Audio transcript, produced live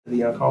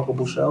The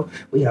Unconquerable Show.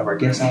 We have our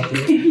guests out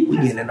there. We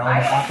getting it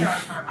on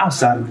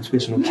outside of the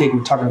traditional kick.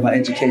 We're talking about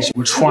education.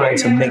 We're trying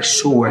to make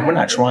sure we're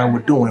not trying. We're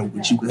doing it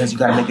with you because you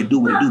got to make it do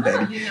what it do,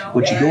 baby.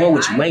 What you doing,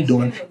 what you ain't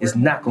doing is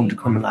not going to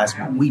decriminalize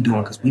what we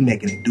doing because we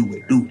making it do what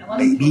it do,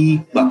 baby.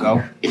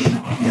 Bucko.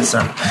 Yes,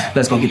 sir.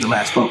 Let's go get the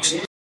last folks.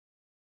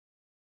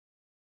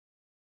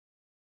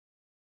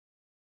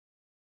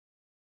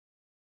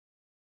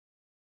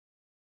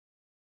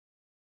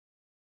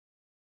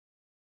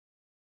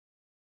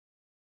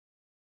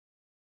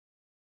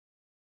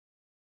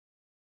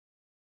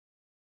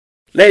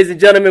 Ladies and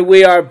gentlemen,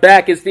 we are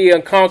back. It's the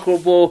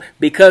Unconquerable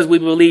Because We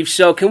Believe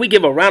show. Can we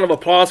give a round of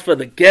applause for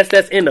the guest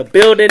that's in the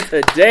building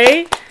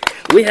today?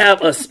 We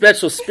have a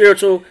special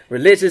spiritual,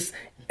 religious,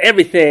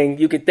 everything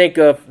you can think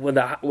of. When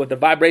the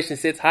vibration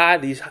sits high,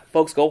 these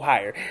folks go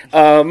higher.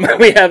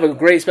 We have a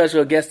great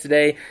special guest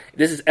today.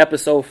 This is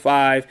episode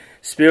 5,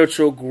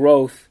 Spiritual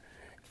Growth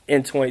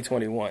in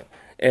 2021.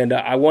 And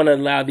I want to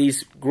allow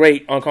these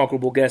great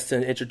Unconquerable guests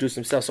to introduce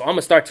themselves. So I'm going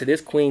to start to this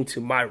queen to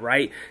my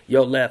right,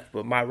 your left,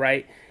 but my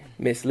right.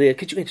 Miss Liv,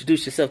 could you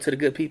introduce yourself to the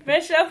good people?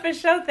 For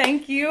sure.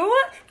 Thank you.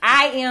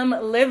 I am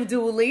Liv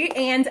Dooley,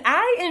 and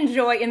I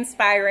enjoy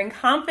inspiring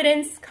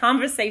confidence,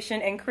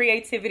 conversation, and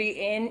creativity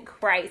in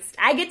Christ.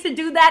 I get to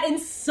do that in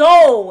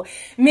so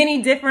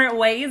many different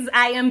ways.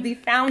 I am the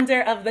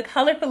founder of the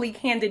Colorfully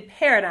Candid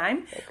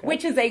Paradigm,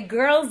 which is a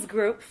girls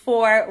group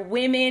for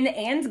women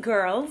and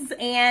girls,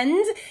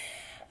 and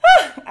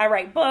I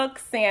write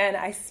books and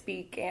I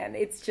speak, and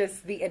it's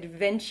just the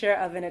adventure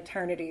of an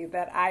eternity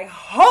that I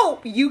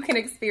hope you can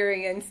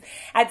experience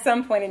at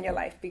some point in your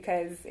life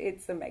because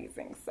it's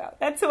amazing. So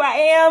that's who I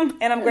am,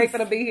 and I'm grateful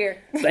to be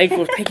here. Thank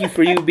you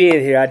for you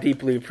being here. I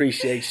deeply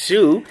appreciate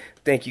you.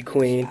 Thank you,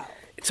 Queen.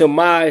 To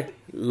my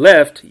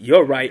left,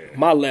 your right,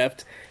 my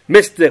left,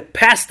 Mr.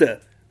 Pastor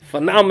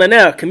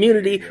Phenomenal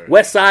Community,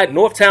 West Side,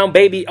 Northtown,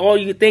 baby, all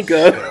you think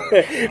of.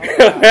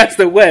 That's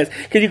the West.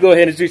 Can you go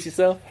ahead and introduce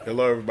yourself?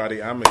 Hello,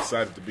 everybody. I'm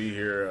excited to be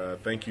here.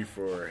 Thank you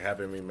for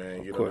having me,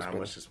 man. You know how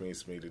much this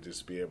means to me to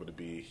just be able to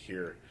be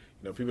here.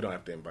 You know, people don't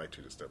have to invite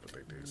you to stuff, but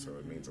they do, so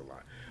it means a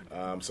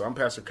lot. So I'm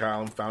Pastor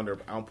Kyle. I'm founder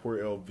of Outpour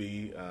LV.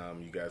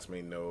 You guys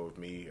may know of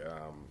me.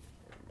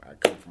 I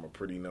come from a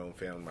pretty known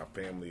family. My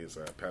family is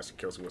Pastor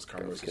Kelsey West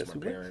Commerce, is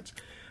my parents.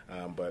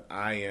 But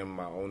I am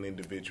my own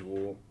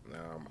individual.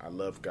 I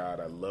love God.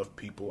 I love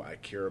people. I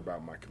care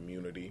about my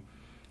community.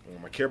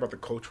 I care about the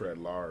culture at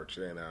large.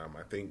 And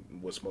I think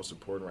what's most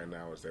important right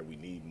now is that we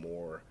need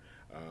more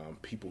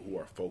people who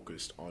are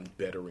focused on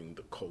bettering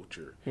the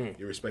culture,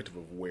 irrespective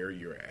of where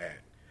you're at.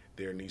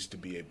 There needs to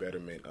be a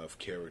betterment of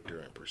character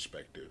and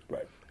perspective.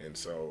 Right. And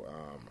so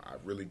I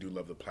really do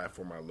love the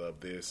platform. I love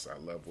this. I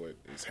love what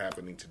is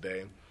happening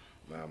today.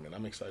 And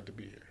I'm excited to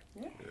be here.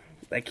 Yeah.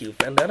 Thank you.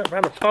 Another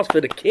round of applause for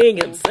the king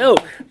himself,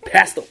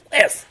 Pastor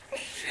West.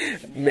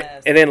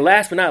 Yes. And then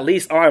last but not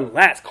least, our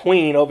last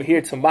queen over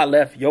here to my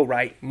left, your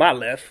right, my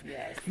left.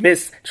 Yes.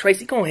 Miss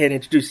Tracy, go ahead and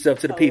introduce yourself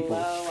to the people.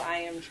 Hello, I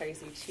am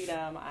Tracy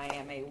Cheatham. I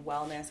am a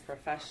wellness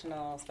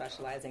professional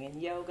specializing in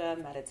yoga,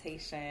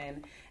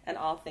 meditation, and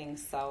all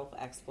things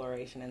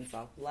self-exploration and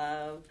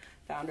self-love.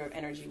 Founder of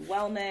Energy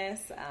Wellness,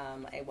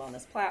 a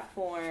wellness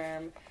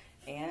platform.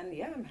 And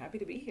yeah, I'm happy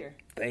to be here.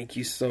 Thank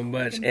you so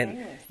much.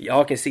 And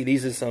y'all can see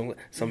these are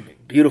some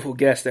beautiful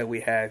guests that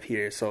we have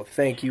here. So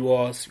thank you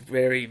all. It's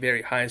very,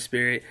 very high in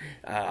spirit.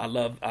 I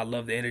love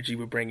the energy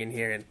we're bringing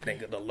here, and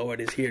thank the Lord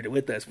is here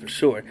with us for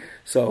sure.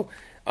 So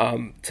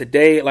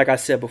today, like I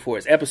said before,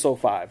 it's episode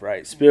 5,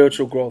 right?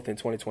 Spiritual growth in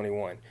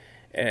 2021.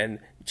 And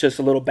just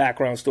a little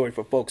background story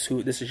for folks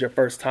who this is your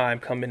first time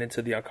coming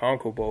into the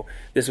Unconquerable.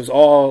 This was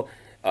all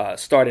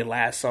started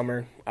last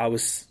summer. I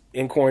was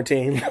in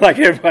quarantine like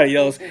everybody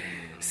else,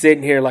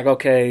 sitting here like,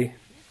 okay,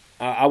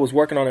 I was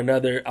working on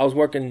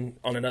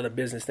another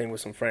business thing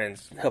with some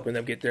friends, helping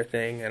them get their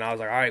thing. And I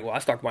was like, all right, well, I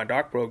start my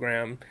dark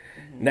program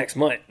next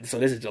month. So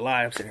this is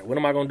July. I'm sitting here, what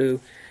am I going to do?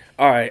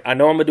 All right, I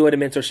know I'm going to do it in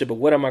mentorship, but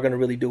what am I going to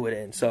really do it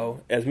in?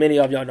 So as many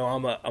of y'all know,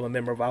 I'm a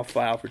member of Alpha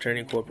Phi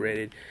Fraternity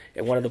Incorporated,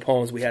 and one of the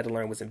poems we had to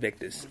learn was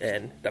Invictus.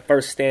 And the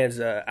first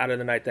stanza, out of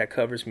the night that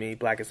covers me,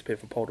 black as a pit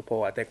from pole to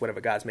pole, I think whatever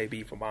gods may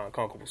be for my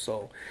unconquerable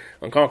soul.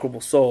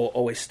 Unconquerable soul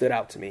always stood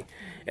out to me.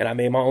 And I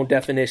made my own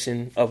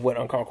definition of what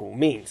unconquerable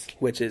means,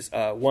 which is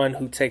one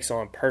who takes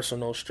on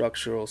personal,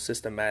 structural,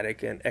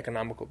 systematic, and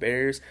economical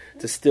barriers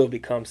to still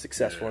become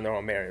successful in their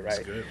own merit,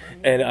 right? Good,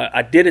 and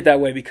I did it that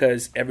way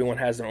because everyone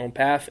has their own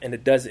path, and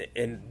it doesn't,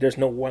 and there's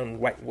no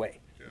one right way,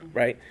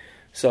 right?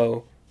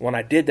 So when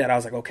I did that, I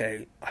was like,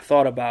 okay, I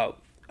thought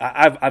about,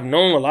 I've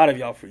known a lot of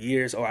y'all for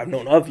years, or I've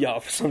known of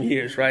y'all for some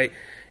years, right?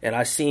 And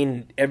I've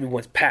seen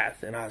everyone's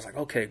path, and I was like,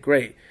 okay,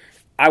 great.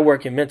 I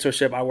work in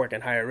mentorship, I work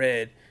in higher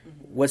ed.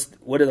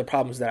 What are the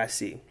problems that I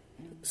see?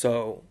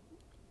 So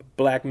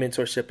Black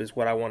mentorship is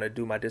what I want to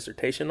do my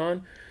dissertation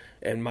on.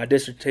 And my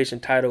dissertation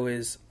title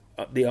is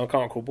The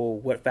Unconquerable,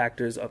 What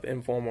Factors of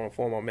Informal and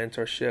Formal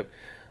Mentorship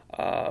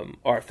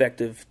are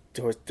Effective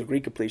Towards Degree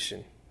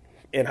Completion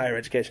in Higher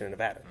Education in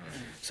Nevada.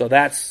 So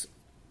that's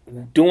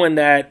doing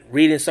that,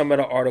 reading some of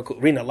the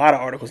articles, reading a lot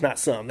of articles, not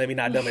some, let me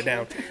not dumb it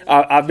down.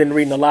 I've been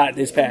reading a lot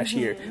this past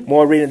year,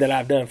 more reading than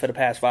I've done for the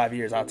past 5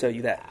 years, I'll tell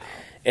you that.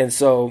 And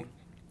so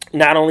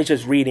not only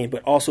just reading,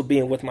 but also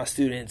being with my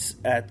students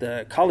at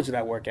the college that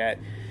I work at,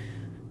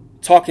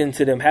 talking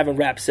to them, having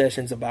rap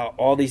sessions about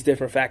all these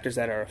different factors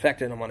that are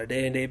affecting them on a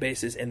day-to-day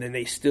basis, and then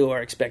they still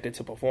are expected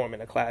to perform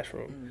in a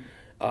classroom.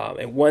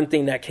 And one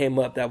thing that came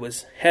up that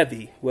was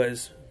heavy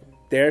was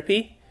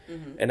therapy,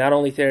 and not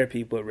only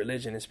therapy, but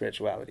religion and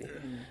spirituality.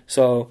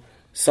 So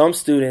some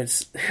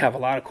students have a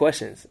lot of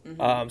questions.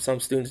 Some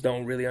students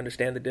don't really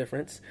understand the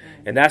difference,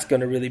 and that's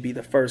going to really be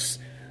the first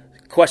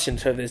question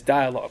to this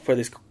dialogue, for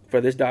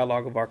this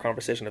dialogue of our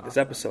conversation of this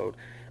episode.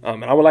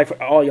 And I would like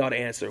for all y'all to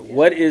answer,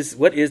 what is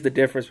the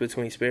difference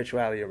between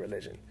spirituality and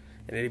religion?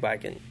 And anybody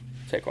can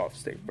take off the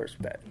stage first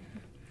with that.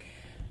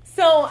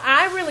 So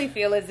I really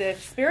feel as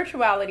if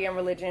spirituality and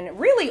religion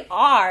really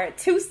are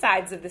two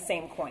sides of the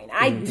same coin.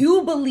 I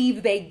do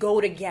believe they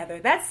go together.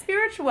 That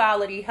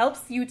spirituality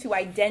helps you to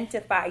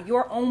identify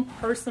your own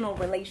personal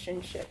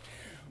relationship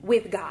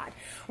with God.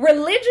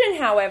 Religion,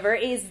 however,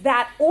 is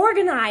that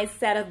organized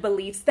set of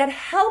beliefs that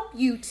help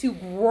you to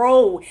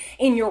grow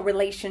in your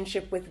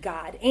relationship with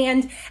God.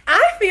 And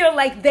I feel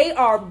like they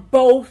are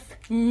both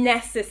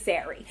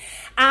necessary.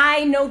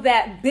 I know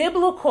that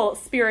biblical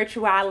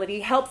spirituality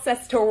helps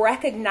us to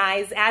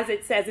recognize, as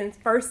it says in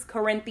 1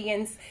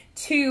 Corinthians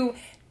 2,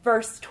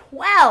 verse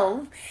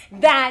 12,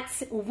 that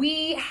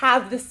we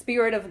have the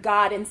Spirit of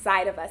God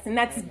inside of us. And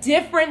that's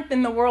different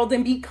than the world.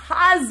 And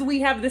because we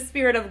have the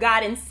Spirit of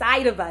God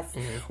inside of us,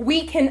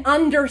 we can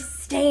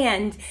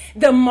understand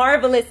the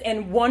marvelous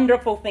and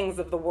wonderful things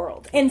of the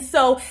world. And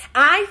so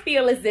I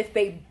feel as if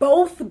they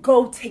both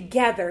go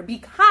together,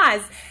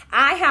 because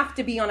I have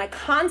to be on a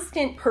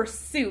constant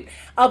pursuit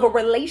of a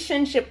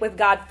relationship with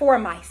God for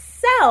myself.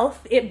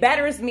 It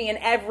betters me in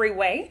every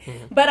way,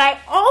 but I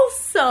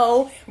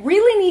also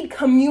really need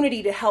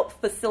community to help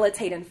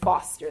facilitate and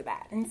foster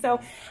that. And so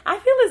I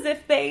feel as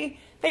if they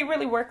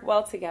really work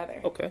well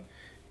together. Okay.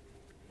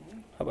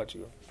 How about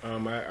you?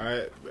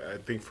 I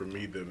think for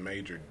me the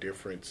major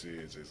difference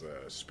is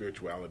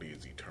spirituality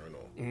is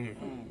eternal,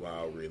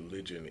 while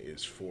religion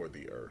is for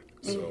the earth.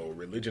 So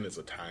religion is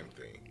a time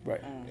thing,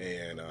 right?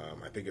 And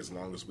I think as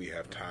long as we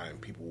have time,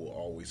 people will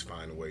always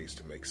find ways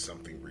to make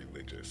something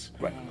religious,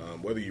 right?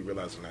 Whether you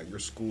realize or not, your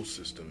school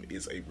system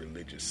is a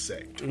religious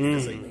sect.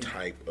 It's a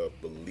type of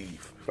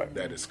belief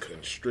that is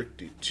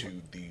constricted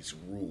to these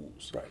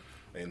rules, right?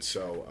 And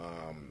so,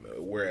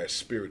 whereas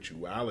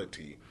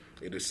spirituality,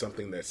 it is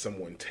something that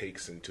someone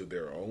takes into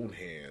their own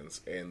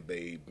hands and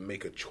they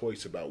make a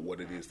choice about what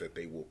it is that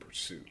they will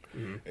pursue.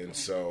 And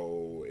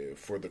so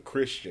for the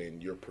Christian,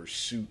 your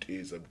pursuit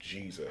is of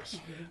Jesus.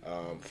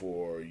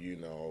 For,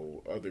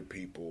 other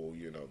people,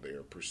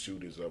 their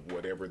pursuit is of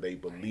whatever they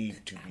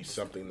believe to be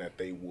something that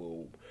they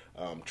will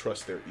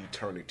trust their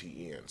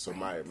eternity in. So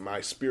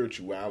my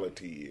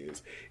spirituality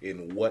is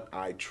in what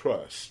I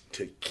trust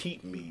to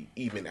keep me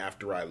even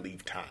after I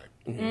leave time.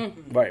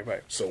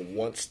 Right. So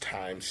once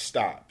time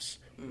stops,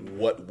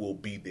 what will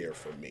be there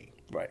for me?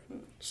 Right.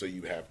 So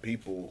you have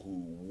people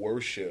who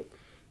worship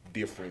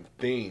different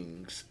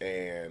things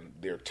and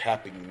they're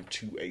tapping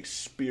into a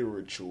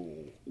spiritual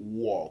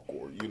walk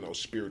or,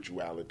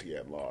 spirituality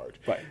at large.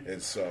 Right.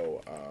 And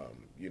so,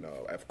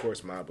 of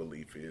course, my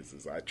belief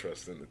is I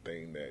trust in the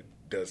thing that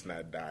does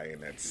not die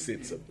and that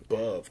sits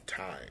above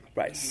time.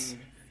 Right.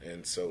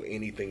 And so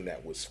anything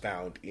that was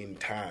found in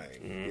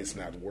time is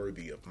not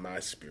worthy of my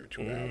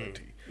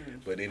spirituality.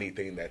 But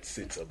anything that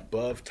sits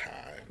above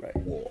time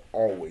will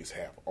always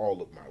have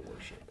all of my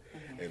worship.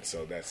 And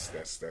so that's my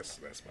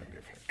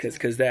difference.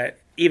 Because that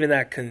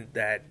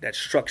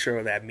structure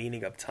or that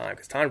meaning of time,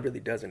 because time really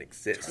doesn't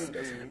exist.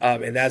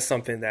 And that's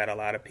something that a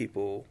lot of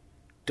people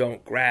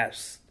don't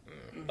grasp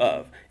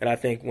of. And I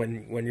think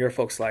when you're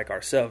folks like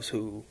ourselves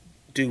who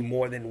do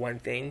more than one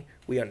thing,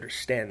 we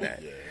understand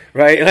that,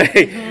 right?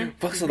 Like,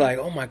 folks are like,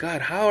 oh my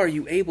God, how are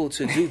you able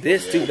to do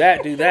this, do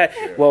that, do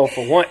that? Well,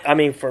 for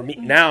me,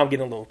 now I'm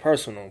getting a little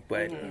personal,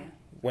 but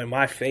when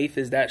my faith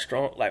is that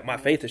strong, like my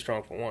faith is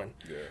strong for one.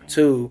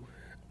 Two,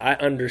 I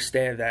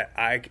understand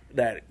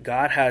that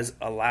God has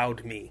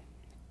allowed me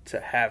to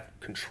have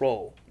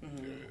control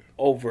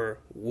over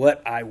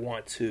what I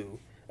want to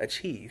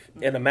achieve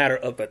in a matter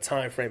of a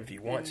time frame if you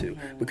want to,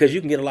 because you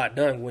can get a lot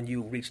done when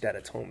you reach that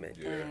atonement,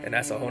 and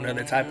that's a whole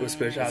other type of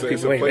spirituality.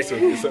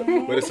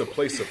 But it's a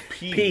place of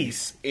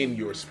peace in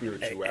your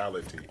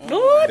spirituality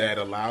that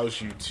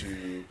allows you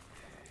to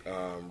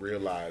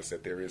realize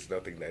that there is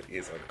nothing that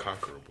is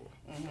unconquerable.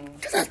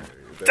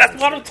 That's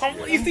what I'm talking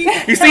about.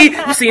 You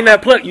seen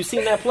that plug? You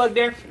seen that plug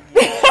there?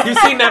 You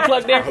seen that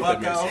plug there?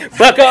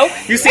 Bucko,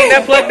 you seen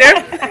that plug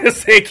there?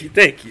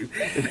 Thank you.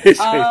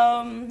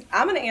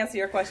 I'm going to answer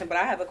your question, but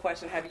I have a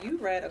question. Have you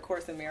read A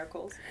Course in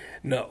Miracles?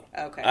 No.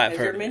 Okay. I've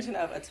heard your mention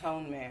of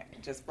atonement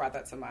just brought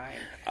that to mind.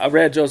 I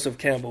read Joseph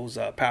Campbell's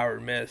Power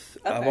of Myth.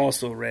 Okay. I've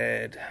also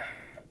read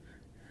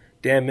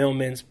Dan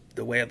Millman's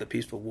The Way of the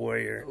Peaceful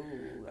Warrior.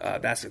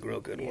 That's a real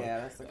good one. Yeah,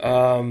 that's a good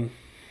one.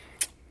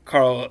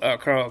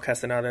 Carl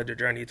Castaneda, The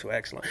Journey to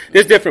Excellence.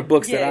 There's different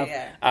books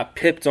that I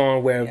pipped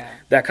on where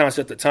that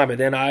concept of time, and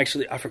then I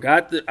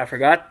forgot.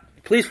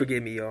 Please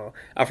forgive me, y'all.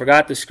 I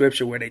forgot the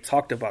scripture where they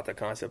talked about the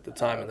concept of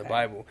time in the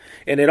Bible,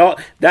 and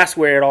that's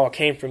where it all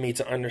came for me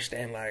to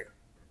understand. Like,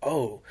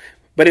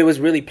 but it was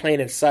really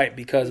plain in sight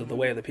because of the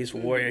way of the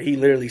peaceful warrior. It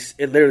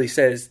literally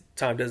says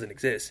time doesn't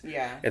exist.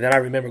 Yeah. And then I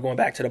remember going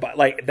back to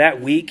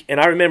that week, and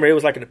I remember it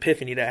was like an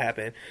epiphany that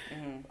happened.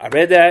 I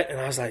read that,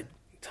 and I was like,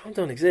 time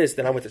don't exist.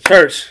 Then I went to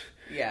church.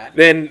 Yeah.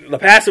 Then the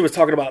pastor was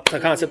talking about the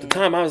concept of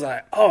time. I was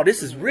like, oh,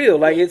 this is real.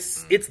 Like,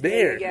 it's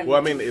there. Yeah. Well,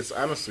 I mean, it's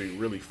honestly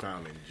really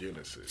found in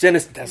Genesis.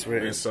 That's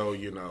real. And so,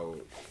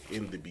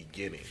 in the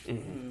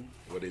beginning,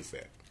 what is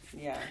that?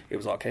 Yeah. It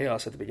was all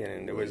chaos at the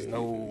beginning. There was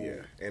no...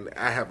 Yeah. And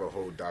I have a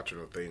whole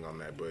doctrinal thing on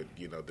that. But,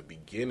 the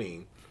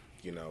beginning,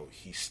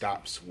 he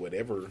stops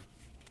whatever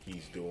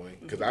he's doing.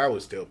 Because I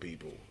always tell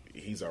people,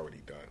 he's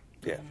already done.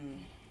 Yeah.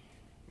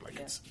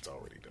 It's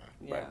already done.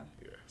 Yeah. Right.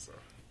 Yeah, so...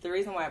 The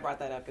reason why I brought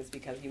that up is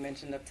because you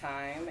mentioned of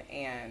time,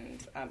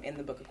 and in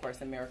the book, of course,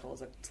 in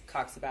Miracles, it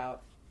talks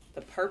about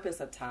the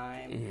purpose of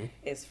time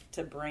is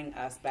to bring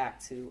us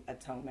back to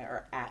atonement,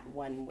 or at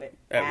one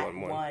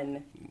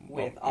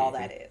with all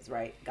that is,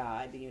 right?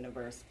 God, the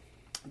universe,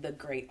 the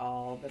great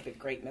all, the big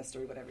great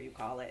mystery, whatever you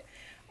call it.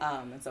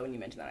 And so when you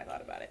mentioned that, I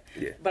thought about it.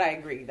 Yeah. But I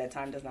agree that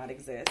time does not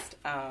exist.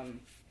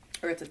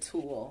 Or it's a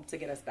tool to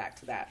get us back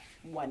to that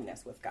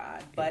oneness with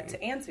God. But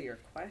to answer your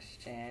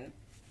question,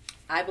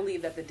 I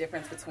believe that the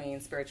difference between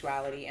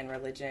spirituality and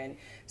religion,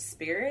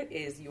 spirit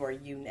is your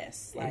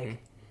you-ness, like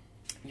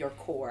your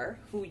core,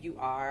 who you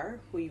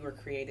were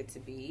created to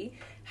be,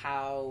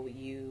 how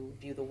you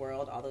view the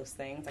world, all those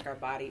things. Like, our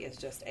body is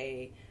just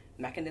a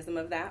mechanism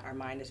of that. Our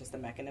mind is just a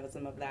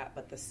mechanism of that.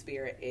 But the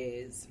spirit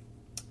is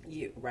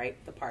you, right?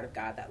 The part of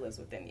God that lives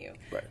within you.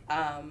 Right.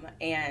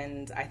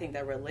 And I think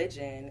that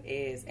religion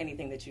is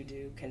anything that you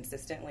do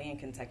consistently and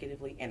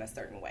consecutively in a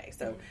certain way.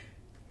 So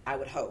I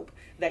would hope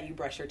that you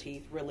brush your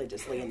teeth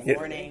religiously in the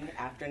morning,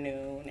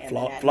 afternoon, and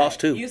floss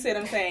too. You see what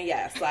I'm saying?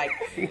 Yes. Like,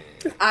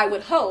 I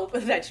would hope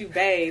that you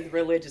bathe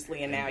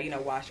religiously and now,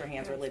 wash your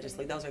hands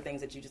religiously. Those are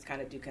things that you just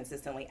kind of do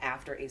consistently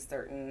after a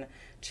certain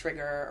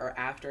trigger or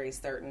after a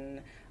certain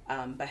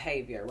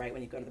behavior, right?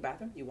 When you go to the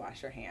bathroom, you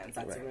wash your hands.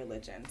 That's a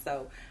religion.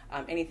 So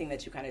anything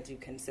that you kind of do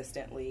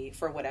consistently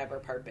for whatever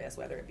purpose,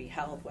 whether it be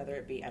health, whether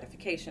it be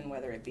edification,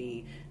 whether it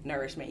be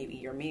nourishment, you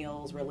eat your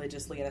meals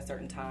religiously at a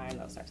certain time,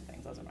 those types of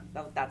things.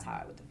 That's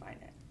how I would define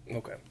it.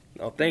 Okay.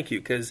 Oh, thank you,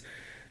 because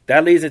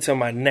that leads into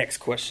my next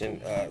question.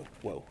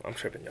 Whoa, I'm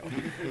tripping, y'all.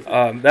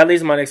 That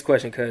leads to my next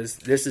question, because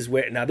this is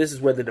where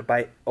the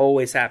debate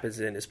always happens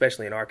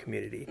especially in our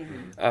community.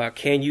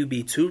 Can you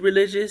be too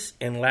religious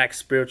and lack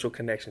spiritual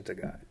connection to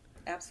God?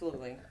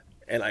 Absolutely.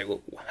 And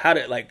how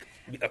did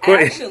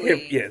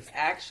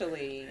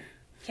Actually,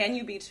 can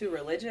you be too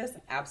religious?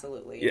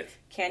 Absolutely. Yes.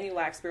 Can you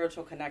lack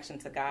spiritual connection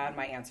to God?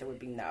 My answer would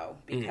be no,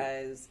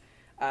 because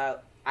I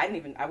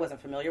wasn't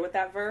familiar with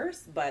that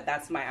verse, but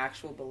that's my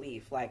actual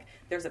belief. Like,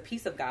 there's a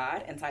piece of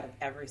God inside of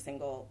every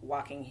single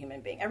walking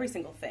human being, every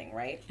single thing,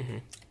 right?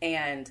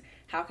 And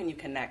how can you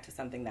connect to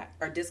something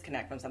or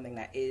disconnect from something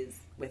that is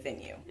within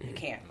you? You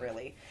can't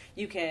really.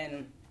 You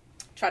can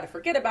try to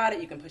forget about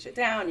it. You can push it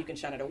down. You can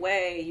shun it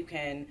away. You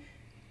can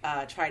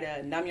try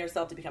to numb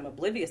yourself to become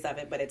oblivious of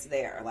it, but it's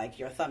there. Like,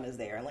 your thumb is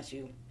there unless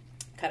you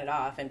cut it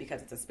off, and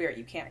because it's a spirit,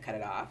 you can't cut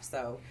it off.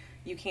 So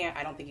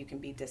I don't think you can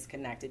be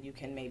disconnected. You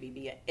can maybe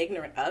be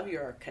ignorant of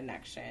your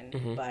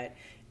connection, but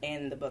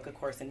in the book, A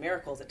Course in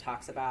Miracles, it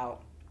talks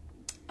about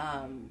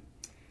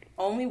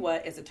only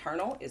what is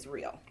eternal is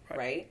real,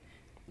 right?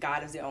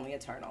 God is the only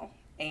eternal,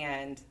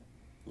 and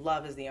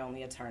love is the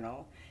only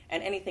eternal,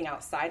 and anything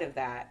outside of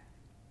that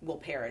will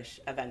perish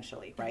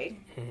eventually, right?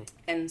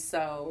 And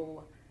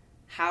so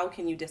how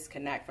can you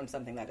disconnect from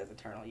something that is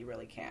eternal? You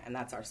really can't, and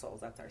that's our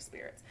souls, that's our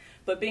spirits.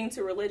 But being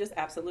too religious,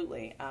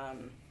 absolutely.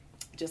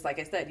 Just like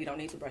I said, you don't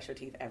need to brush your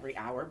teeth every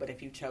hour, but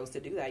if you chose to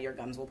do that, your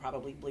gums will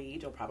probably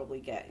bleed. You'll probably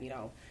get,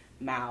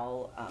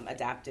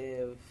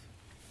 maladaptive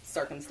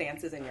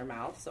circumstances in your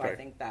mouth. So I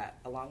think that,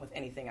 along with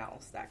anything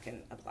else, that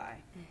can apply.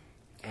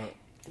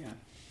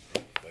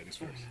 Ladies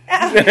first.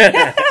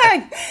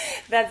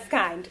 That's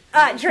kind.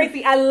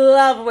 Tracy, I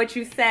love what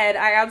you said.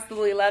 I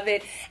absolutely love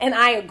it. And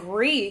I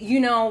agree.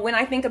 When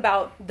I think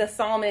about the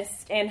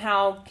psalmist and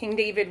how King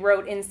David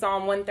wrote in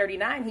Psalm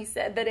 139, he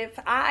said that if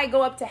I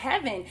go up to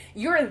heaven,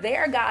 you're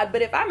there, God.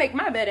 But if I make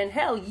my bed in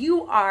hell,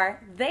 you are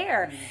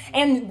there.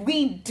 And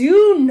we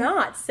do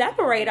not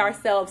separate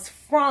ourselves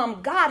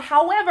from God.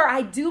 However,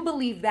 I do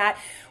believe that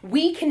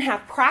we can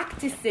have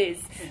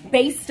practices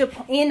based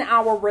in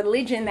our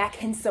religion that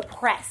can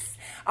suppress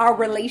our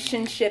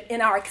relationship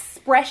and our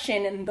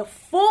expression and the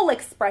full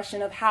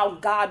expression of how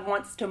God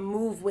wants to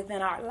move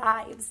within our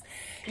lives.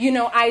 You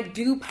know, I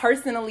do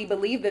personally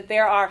believe that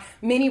there are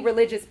many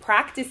religious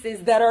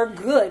practices that are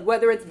good,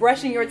 whether it's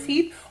brushing your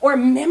teeth or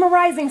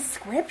memorizing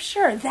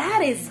scripture.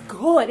 That is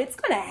good. It's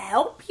going to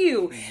help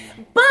you.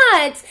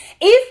 But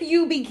if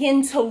you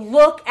begin to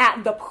look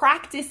at the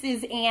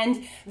practices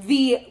and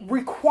the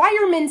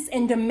requirements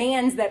and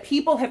demands that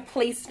people have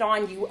placed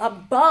on you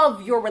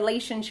above your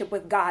relationship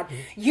with God,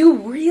 you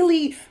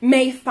really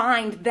may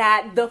find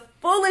that the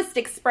fullest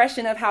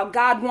expression of how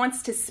God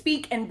wants to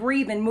speak and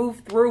breathe and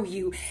move through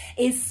you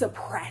is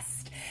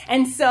suppressed.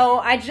 And so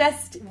I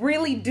just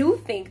really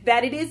do think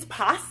that it is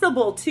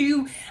possible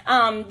to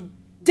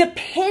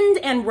depend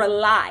and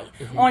rely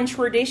on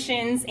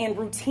traditions and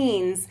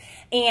routines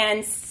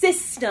and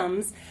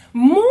systems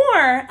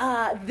more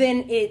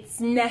than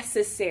it's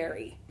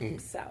necessary.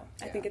 So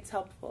I think it's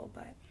helpful.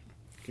 But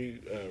can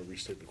you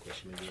restate the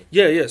question again?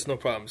 Yes, no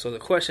problem. So the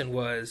question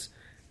was,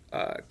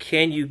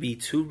 can you be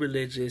too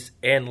religious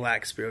and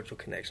lack spiritual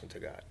connection to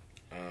God?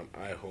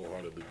 I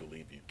wholeheartedly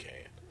believe you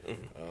can.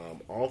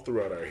 All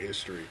throughout our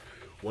history,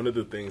 one of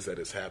the things that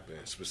has happened,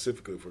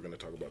 specifically if we're going to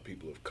talk about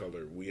people of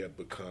color, we have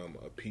become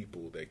a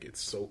people that gets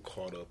so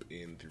caught up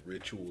in the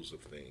rituals of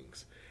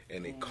things,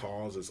 and it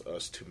causes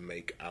us to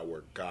make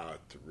our God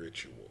the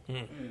ritual.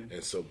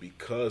 And so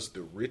because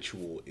the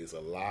ritual is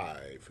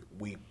alive,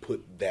 we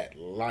put that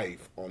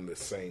life on the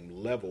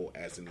same level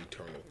as an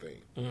eternal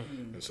thing.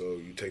 And so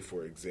you take,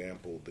 for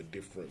example, the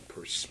different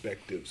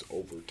perspectives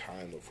over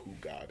time of who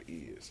God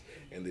is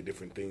and the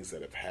different things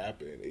that have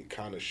happened. It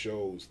kind of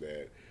shows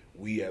that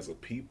we as a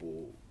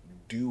people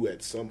do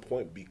at some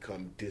point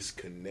become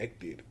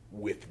disconnected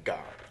with God.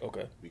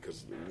 Okay.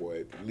 Because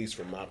at least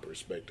from my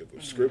perspective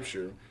of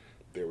Scripture,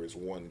 there is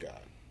one God.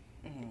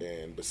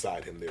 And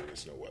beside him there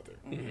is no other.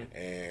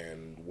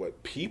 And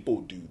what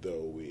people do,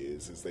 though,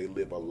 is they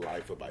live a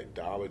life of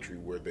idolatry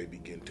where they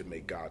begin to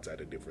make gods out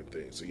of different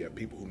things. So you have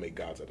people who make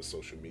gods out of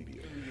social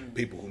media,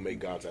 people who make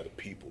gods out of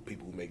people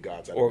who make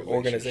gods out of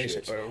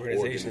organizations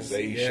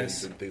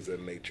yes. and things of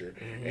that nature.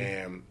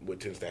 And what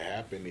tends to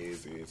happen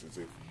is if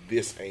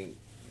this ain't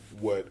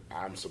what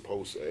I'm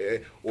supposed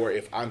to, or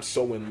if I'm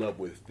so in love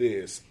with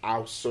this,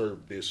 I'll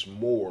serve this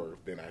more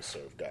than I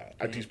serve God.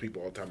 I teach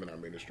people all the time in our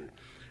ministry.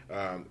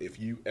 If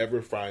you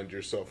ever find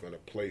yourself in a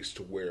place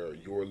to where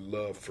your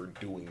love for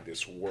doing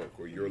this work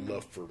or your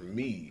love for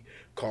me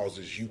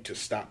causes you to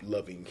stop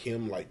loving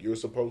him like you're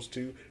supposed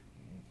to,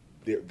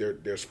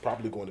 there's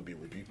probably going to be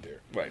rebuke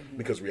there. Right.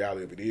 Because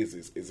reality of it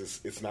is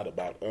it's not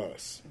about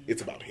us.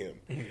 It's about him.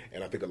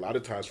 And I think a lot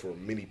of times for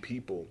many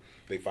people,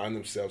 they find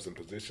themselves in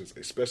positions,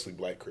 especially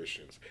black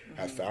Christians,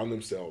 have found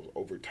themselves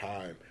over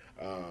time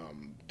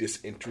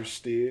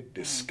disinterested,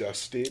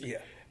 disgusted,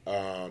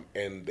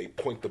 and they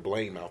point the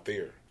blame out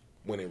there.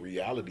 When in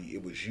reality,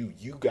 it was you.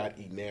 You got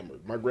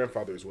enamored. My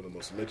grandfather is one of the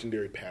most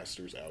legendary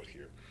pastors out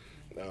here.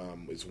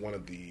 Is one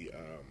of the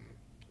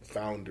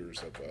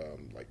founders of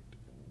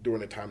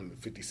during the time in the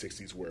 50s,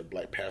 60s where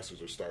black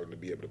pastors are starting to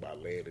be able to buy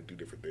land and do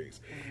different things.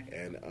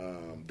 And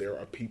there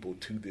are people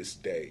to this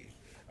day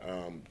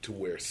to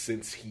where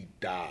since he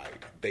died,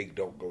 they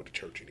don't go to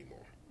church anymore.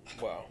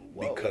 Wow.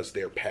 Because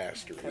their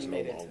pastor is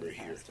no longer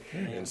here.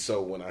 And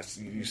so when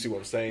you see what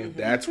I'm saying?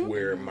 That's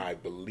where my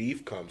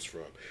belief comes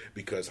from.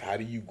 Because how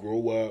do you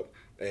grow up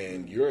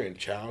and you're in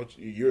church,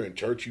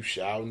 you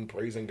shouting,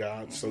 praising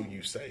God, so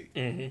you say.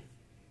 And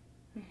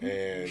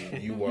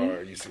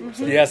you see what I'm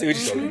saying? Yeah, I see what you're saying.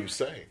 saying. So you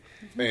say.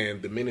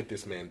 And the minute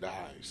this man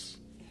dies,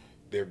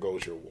 there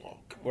goes your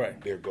walk. Right.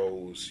 There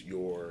goes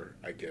your,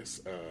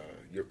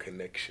 your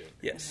connection.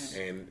 Yes.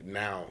 And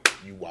now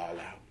you wild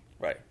out.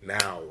 Right.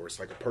 Now, or it's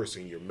like a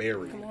person you're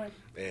married,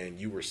 and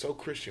you were so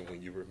Christian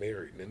when you were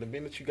married, and then the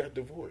minute you got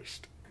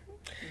divorced,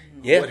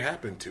 what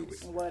happened to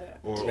it?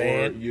 Or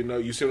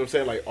you see what I'm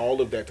saying? Like all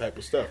of that type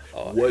of stuff.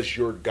 Was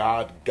your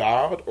God,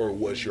 or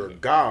was your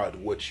God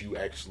what you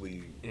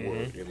actually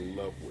were in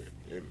love with?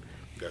 And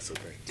that's the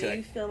thing. Do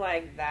you feel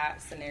like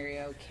that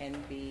scenario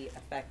can be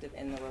effective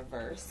in the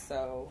reverse?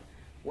 So,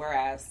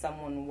 whereas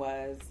someone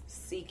was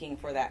seeking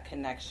for that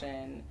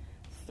connection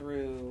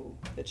through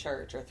the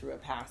church or through a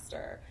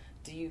pastor,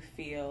 do you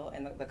feel,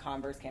 and the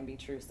converse can be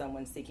true,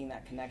 someone seeking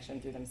that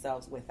connection through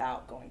themselves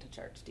without going to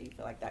church? Do you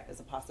feel like that is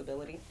a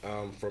possibility?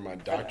 From my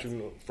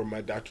doctrinal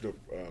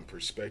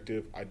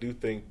perspective, I do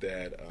think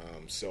that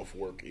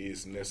self-work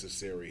is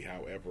necessary.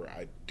 However,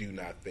 I do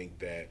not think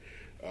that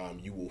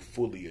you will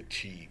fully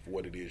achieve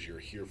what it is you're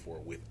here for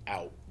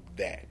without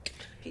that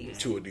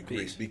to a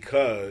degree.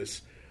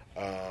 Because,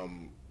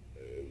 and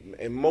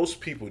most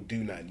people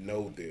do not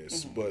know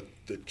this, but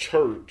the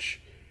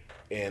church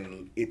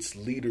and its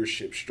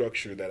leadership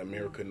structure that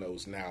America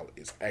knows now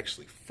is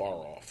actually far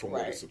off from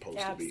what it's supposed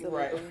to be.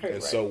 Right.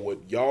 And so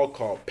what y'all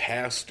call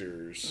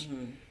pastors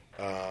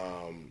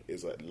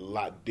is a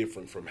lot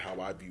different from how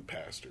I view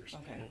pastors.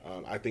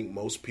 Okay. I think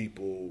most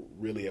people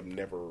really have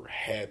never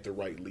had the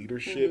right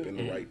leadership and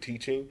the right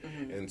teaching,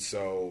 and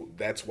so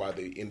that's why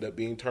they end up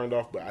being turned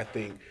off. But I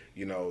think,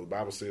 the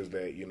Bible says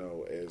that,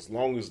 as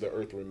long as the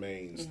earth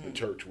remains, the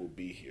church will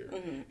be here.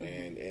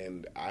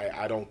 And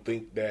I don't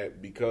think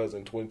that because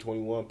in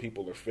 2021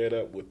 people are fed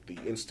up with the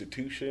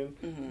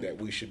institution that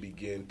we should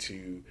begin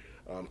to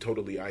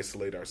totally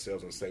isolate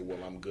ourselves and say, well,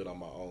 I'm good on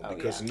my own.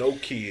 Because no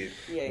kid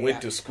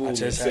went to school and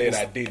said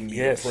I didn't need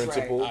a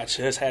principal. I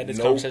just had this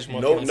conversation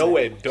with no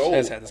adult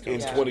in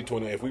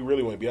 2020, if we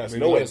really want to be honest,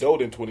 no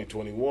adult in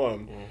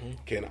 2021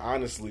 can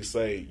honestly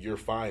say you're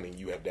fine and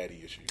you have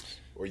daddy issues.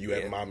 Or you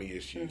have mommy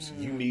issues.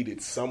 You needed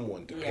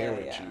someone to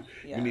parent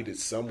you. You needed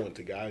someone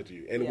to guide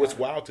you. And what's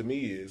wild to me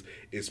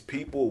is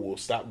people will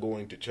stop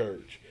going to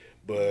church,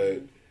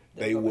 but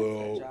they'll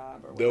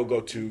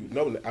go to,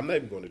 no, I'm not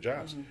even going to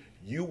jobs.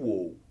 You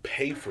will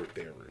pay for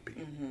therapy.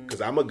 Because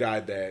I'm a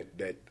guy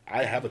that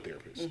I have a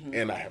therapist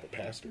and I have a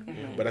pastor.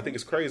 But I think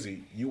it's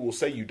crazy. You will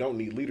say you don't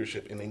need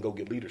leadership and then go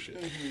get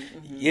leadership.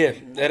 Yeah,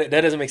 that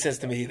doesn't make sense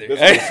to me either.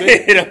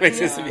 It don't make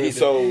sense to me either.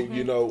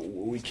 So,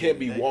 we can't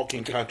be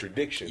walking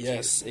contradictions.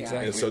 Yes,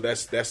 exactly. And so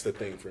that's the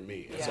thing for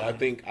me. Yeah. So I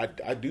think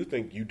I do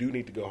think you do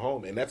need to go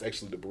home, and that's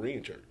actually the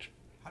Berean church.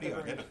 How do you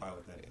identify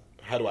with that?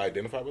 How do I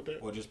identify with that?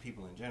 Or just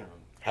people in general?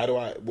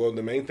 Well,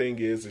 the main thing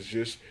is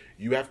just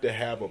you have to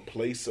have a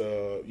place,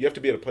 you have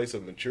to be at a place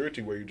of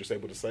maturity where you're just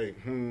able to say,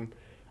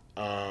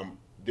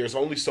 there's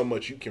only so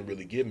much you can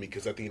really give me,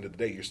 because at the end of the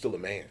day, you're still a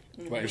man.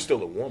 You're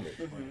still a woman.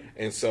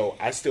 And so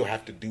I still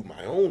have to do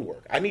my own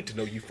work. I need to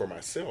know you for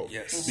myself.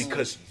 Yes.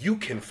 Because you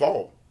can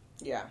fall.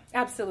 Yeah.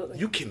 Absolutely.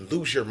 You can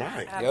lose your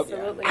mind.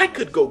 Absolutely. I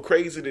could go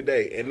crazy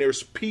today, and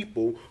there's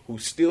people who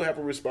still have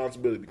a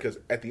responsibility, because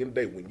at the end of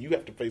the day, when you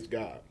have to face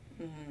God,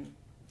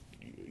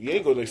 you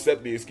ain't going to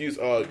accept the excuse,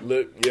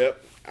 look,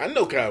 I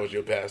know Kyle was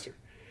your pastor,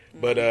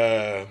 but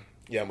I'm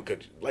going to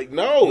cut you. Like,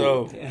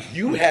 no.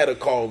 You had a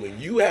calling.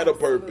 You had a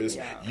purpose.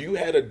 You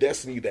had a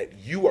destiny that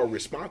you are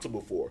responsible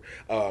for.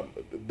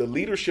 The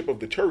leadership of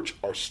the church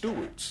are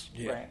stewards.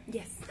 Right.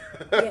 Yes.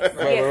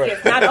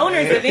 Yes. Not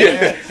owners of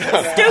it.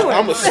 Stewards.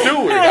 I'm a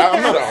steward.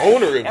 I'm not an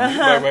owner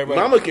of it.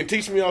 Mama can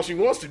teach me all she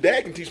wants to.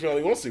 Dad can teach me all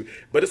he wants to.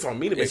 But it's on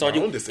me to make my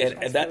own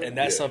decisions. And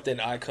that's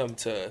something I come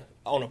to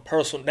on a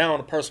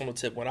personal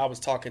tip. When I was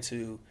talking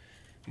to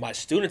my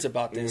students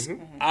about this,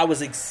 I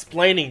was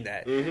explaining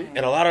that, and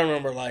a lot of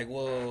them are like,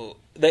 "Well,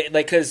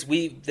 because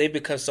they've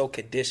become so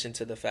conditioned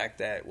to the fact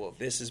that, well,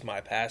 this is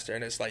my pastor,"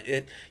 and it's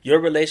like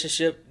your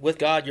relationship with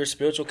God, your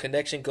spiritual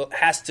connection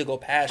has to go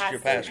past your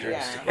pastor,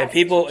 and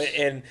people,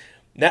 and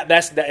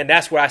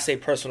that's where I say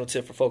personal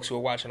tip for folks who are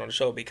watching on the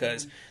show,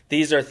 because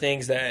these are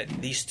things that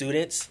these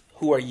students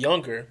who are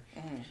younger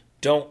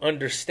don't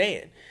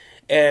understand.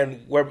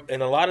 And a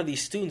lot of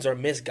these students are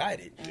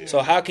misguided. So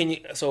how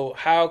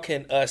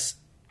can us,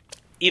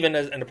 even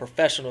in a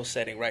professional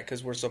setting, right?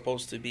 Because we're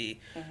supposed to be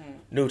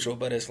neutral,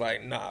 but it's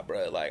like, nah,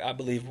 bro. Like, I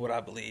believe what I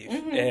believe,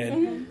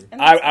 and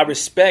I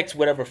respect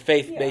whatever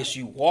faith base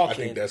you walk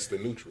in. I think that's the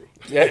neutral.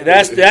 Yeah,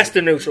 that's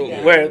the neutral.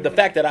 Where the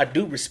fact that I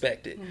do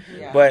respect it,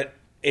 but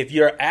if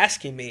you're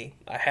asking me,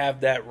 I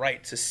have that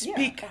right to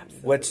speak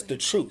what's the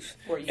truth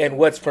and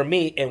what's for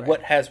me and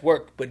what has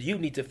worked, but you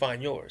need to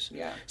find yours.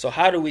 Yeah. So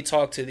how do we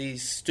talk to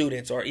these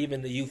students or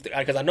even the youth?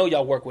 Because I know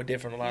y'all work with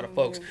a lot of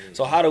folks.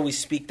 So how do we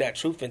speak that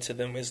truth into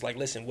them? It's like,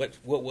 listen,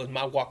 what was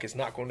my walk is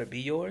not going to be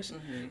yours.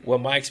 What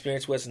my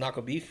experience was is not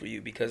going to be for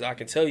you, because I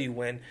can tell you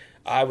when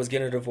I was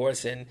getting a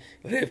divorce, and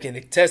Liv can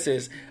attest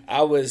this,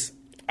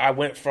 I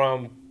went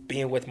from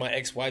being with my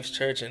ex-wife's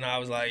church, and I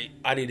was like,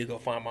 I need to go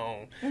find my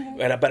own.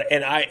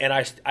 And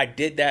I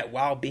did that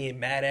while being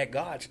mad at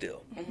God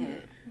still.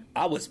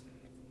 I was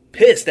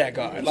pissed at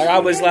God. Like I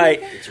was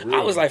like,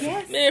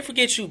 man,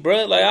 forget you,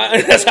 bro.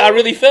 Like that's how I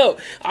really felt.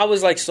 I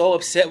was like so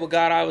upset with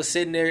God. I was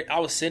sitting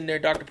there,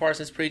 Dr.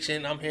 Parsons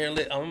preaching. I'm hearing,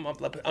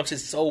 I'm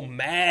just so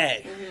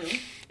mad.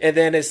 And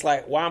then it's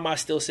like, why am I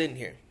still sitting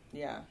here?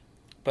 Yeah.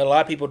 But a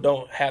lot of people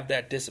don't have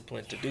that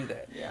discipline to do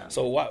that. Yeah.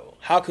 So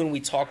how can we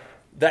talk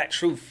that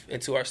truth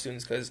into our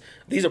students? Because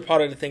these are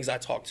part of the things I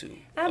talk to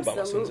about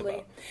my students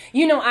about.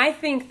 I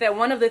think that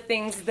one of the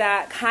things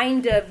that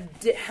kind of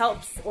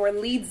helps or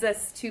leads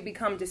us to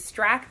become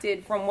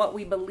distracted from what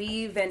we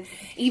believe and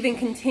even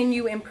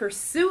continue in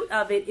pursuit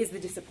of it is the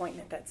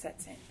disappointment that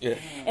sets in. Yeah.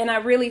 And I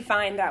really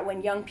find that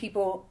when young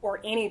people, or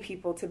any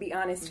people to be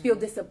honest, feel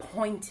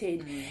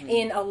disappointed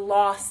in a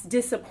loss,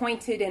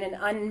 disappointed in an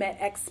unmet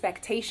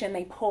expectation,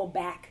 they pull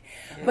back.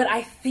 But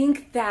I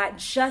think that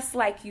just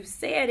like you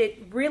said,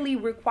 it really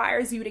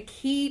requires you to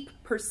keep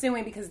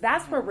pursuing, because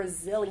that's where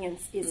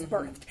resilience is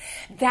birthed.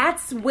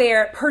 That's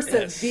where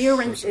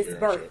perseverance is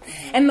birthed.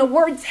 And the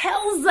word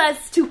tells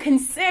us to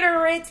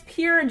consider it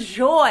pure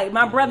joy,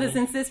 my brothers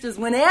and sisters,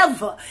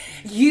 whenever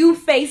you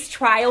face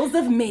trials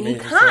of many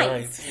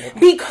kinds.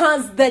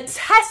 Because the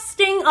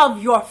testing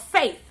of your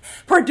faith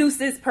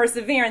produces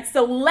perseverance.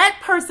 So let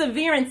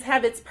perseverance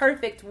have its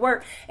perfect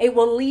work. It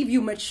will leave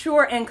you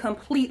mature and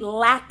complete,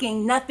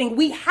 lacking nothing.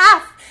 We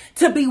have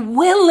to be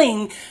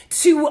willing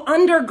to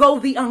undergo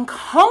the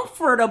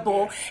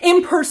uncomfortable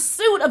in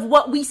pursuit of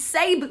what we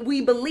say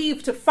we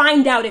believe to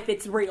find out if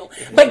it's real.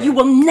 But you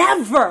will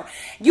never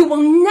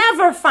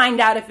find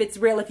out if it's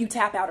real if you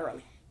tap out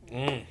early.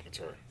 That's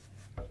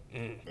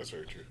right. That's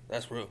very true.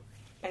 That's real.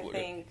 I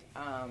think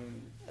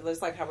it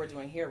looks like how we're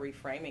doing here,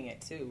 reframing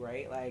it too,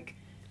 right? Like,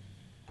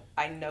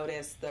 I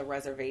noticed the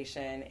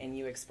reservation in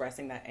you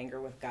expressing that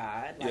anger with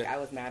God. Like, I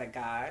was mad at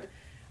God.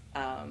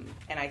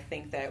 And I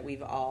think that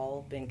we've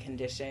all been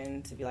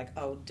conditioned to be like,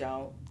 oh,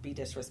 don't be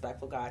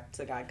disrespectful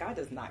to God. God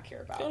does not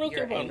care about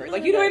your anger.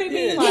 Like, you know what I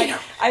mean? Like,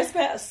 I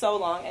spent so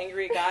long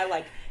angry at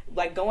God,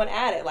 like going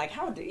at it. Like,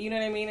 how do you know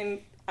what I mean?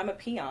 And I'm a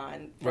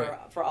peon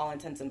for all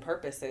intents and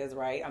purposes,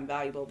 right? I'm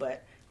valuable,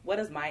 but what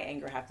does my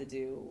anger have to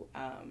do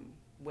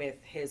with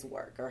his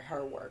work or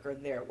her work or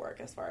their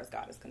work as far as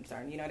God is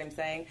concerned? You know what I'm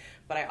saying?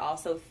 But I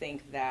also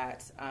think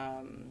that,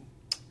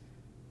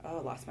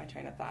 lost my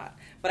train of thought.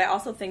 But I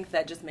also think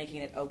that just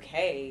making it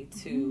okay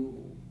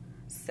to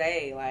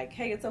say, like,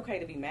 hey, it's okay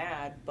to be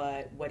mad,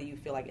 but what do you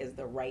feel like is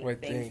the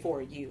right thing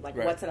for you? Like,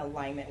 what's in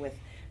alignment with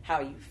how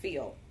you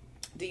feel?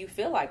 Do you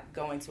feel like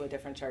going to a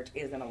different church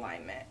is in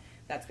alignment?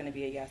 That's going to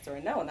be a yes or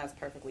a no, and that's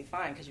perfectly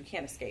fine because you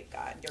can't escape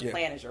God. Your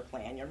plan is your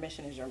plan. Your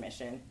mission is your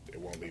mission. It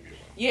won't leave you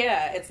alone.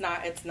 Yeah, it's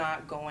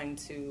not going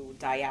to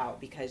die out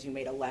because you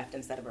made a left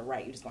instead of a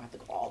right. You're just going to have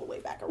to go all the way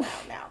back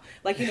around now.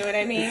 Like, you know what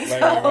I mean?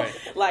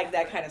 Like,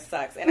 that kind of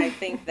sucks. And I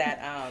think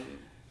that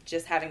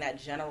just having that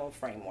general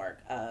framework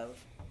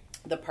of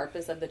the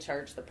purpose of the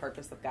church, the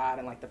purpose of God,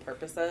 and, like, the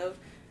purpose of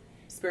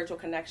spiritual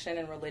connection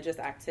and religious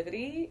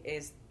activity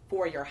is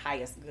for your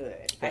highest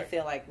good. I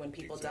feel like when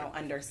people don't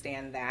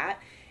understand that,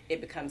 it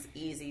becomes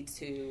easy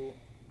to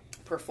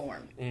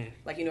perform.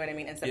 Like, you know what I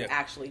mean? Instead of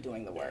actually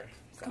doing the work.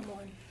 So. Come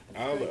on.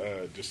 I'll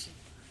just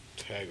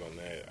tag on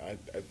that.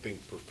 I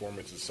think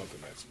performance is something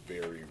that's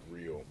very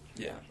real.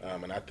 Yeah.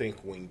 And I think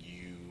when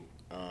you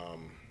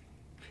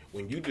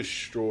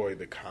destroy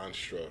the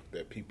construct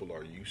that people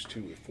are used to,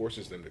 it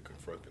forces them to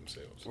confront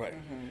themselves. Right.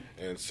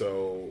 And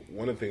so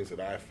one of the things that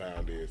I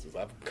found is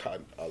I've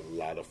gotten a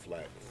lot of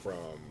flack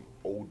from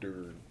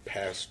older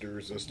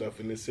pastors and stuff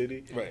in the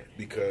city, right?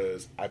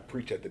 Because I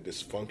preach at the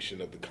dysfunction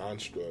of the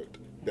construct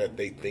that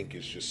they think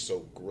is just so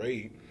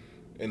great,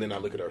 and then I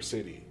look at our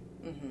city,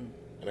 and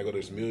I go,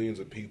 "There's millions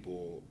of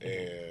people,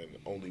 and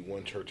only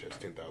one church has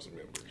 10,000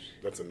 members."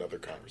 That's another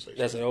conversation.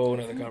 That's a whole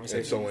other conversation.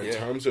 And so, in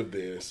terms of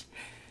this,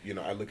 you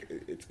know, I look.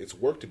 It's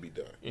work to be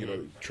done. You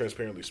know,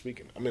 transparently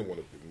speaking, I'm in one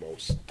of the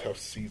most tough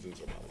seasons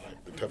of my life,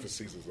 the toughest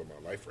seasons of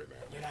my life right now.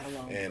 You're not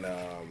alone. And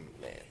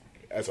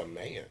as a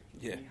man,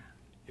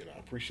 you know, I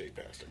appreciate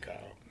Pastor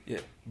Kyle. Yeah.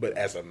 But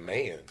as a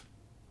man,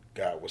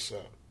 God, what's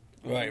up?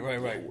 Right.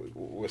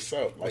 What's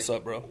up? Like, what's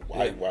up, bro?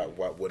 Why,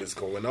 what is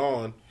going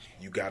on?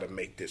 You got to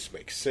make this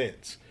make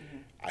sense.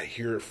 I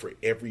hear it for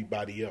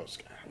everybody else.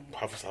 I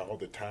prophesy all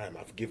the time.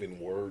 I've given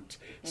words,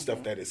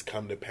 stuff that has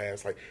come to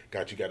pass. Like,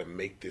 God, you got to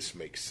make this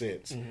make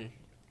sense.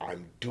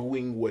 I'm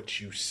doing what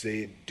you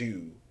said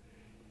do.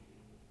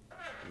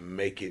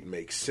 Make it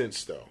make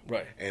sense, though.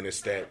 Right. And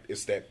it's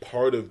that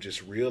part of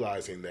just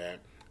realizing that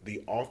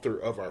the author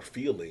of our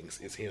feelings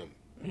is him.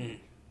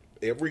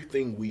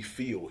 Everything we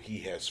feel, he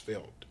has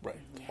felt. Right.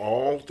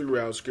 All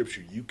throughout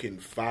Scripture, you can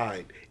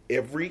find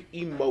every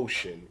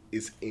emotion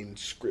is in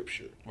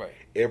Scripture. Right.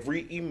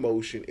 Every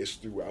emotion is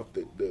throughout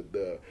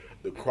the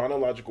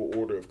chronological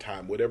order of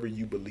time. Whatever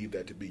you believe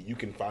that to be, you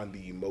can find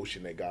the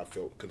emotion that God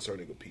felt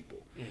concerning a people.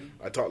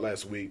 I talked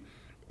last week.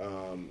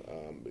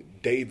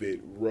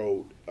 David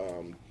wrote.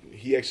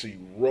 He actually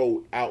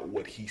wrote out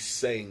what he's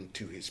saying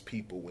to his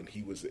people when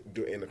he was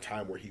in a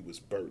time where he was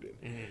burdened.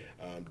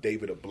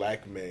 David, a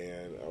black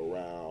man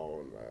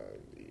around,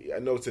 I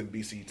know it's in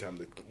BC time,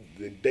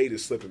 the date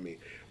is slipping me,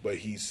 but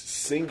he's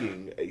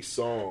singing a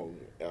song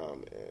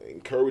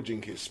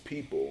encouraging his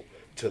people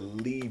to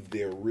leave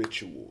their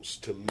rituals,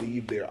 to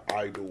leave their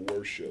idol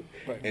worship,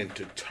 and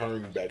to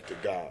turn back to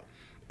God.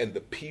 And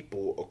the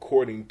people,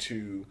 according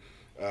to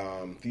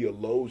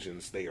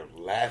theologians, they are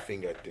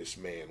laughing at this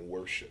man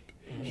worship.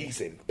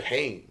 He's in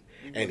pain,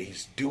 and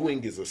he's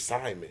doing his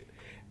assignment,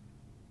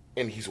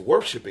 and he's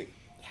worshiping.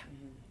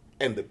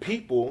 And the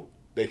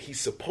that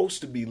he's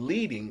supposed to be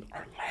leading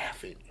are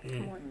laughing.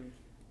 And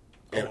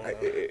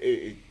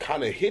it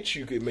kind of hits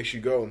you. It makes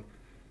you go,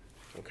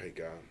 okay,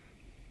 God,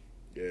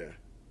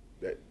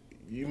 that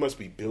you must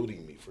be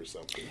building me for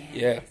something.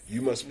 Yeah.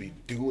 You must be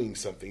doing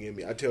something in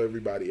me. I tell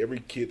everybody, every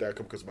kid that I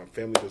come, because my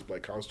family does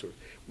Black College Tour,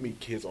 we meet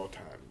kids all the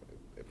time.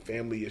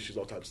 Family issues,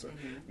 all types of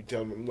stuff. We tell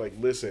them, I'm like,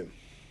 listen,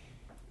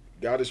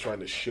 God is trying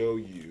to show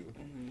you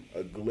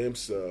a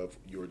glimpse of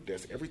your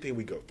destiny. Everything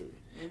we go through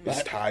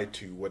is tied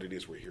to what it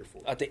is we're here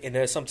for. I think, and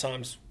there's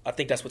sometimes, I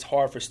think that's what's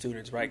hard for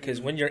students, right?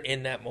 Because when you're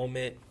in that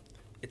moment,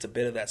 it's a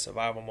bit of that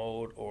survival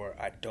mode, or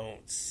I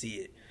don't see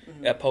it,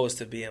 opposed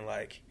to being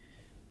like,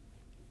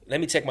 let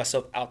me take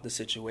myself out the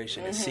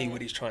situation and see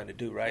what he's trying to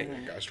do, right?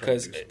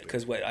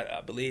 Because what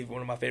I believe,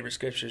 one of my favorite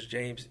scriptures,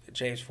 James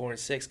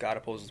 4:6, God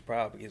opposes the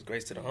proud but gives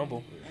grace to the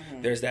humble.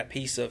 There's that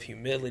piece of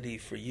humility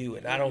for you,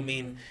 and I don't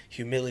mean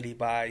humility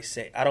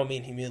I don't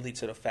mean humility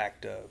to the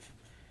fact of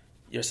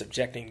you're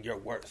subjecting your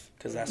worth,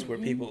 because that's where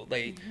people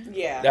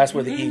that's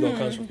where the ego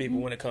comes from people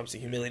when it comes to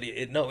humility.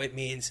 It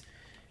means,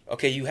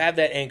 okay, you have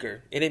that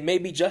anchor, and it may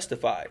be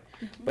justified,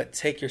 but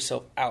take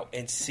yourself out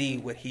and see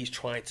what he's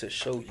trying to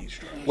show you.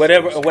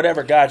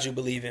 Whatever God you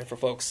believe in, for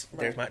folks.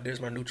 Right.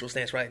 There's my neutral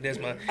stance, right? There's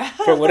my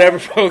for whatever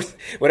folks,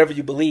 whatever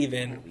you believe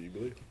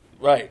in,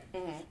 right?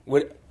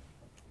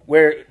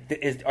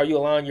 Are you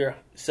allowing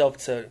yourself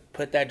to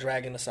put that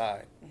dragon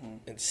aside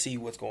and see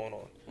what's going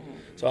on?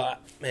 So,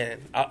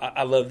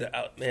 I love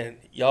that. Man,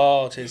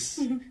 y'all just,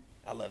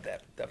 I love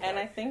that part. And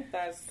I think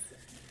that's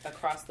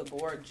across the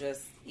board,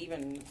 just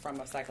even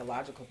from a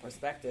psychological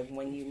perspective,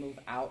 when you move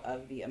out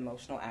of the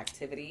emotional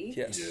activity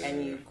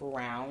and you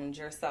ground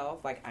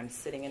yourself, like I'm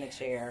sitting in a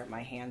chair,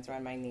 my hands are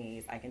on my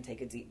knees, I can take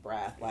a deep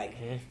breath, like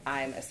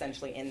I'm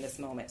essentially in this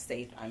moment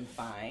safe, I'm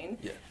fine.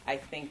 I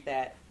think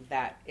that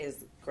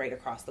is great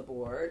across the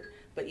board,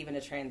 but even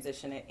to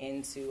transition it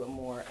into a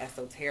more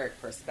esoteric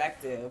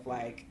perspective,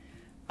 like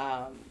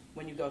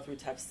when you go through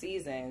tough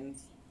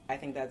seasons, I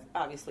think that's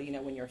obviously,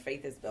 when your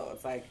faith is built,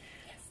 it's like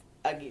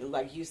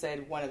you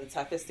said, one of the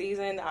toughest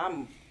season,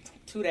 I'm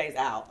 2 days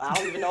out. I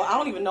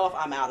don't even know if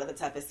I'm out of the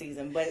toughest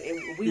season, but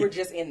we were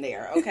just in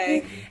there,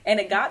 okay? And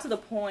it got to the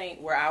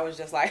point where I was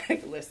just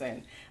like,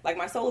 listen, like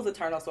my soul is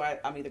eternal, so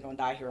I'm either going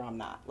to die here or I'm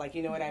not. Like,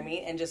 you know what I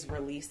mean? And just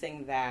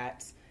releasing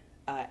that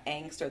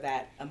angst or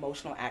that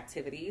emotional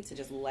activity to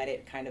just let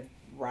it kind of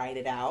ride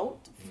it out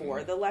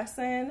for the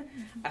lesson,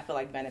 I feel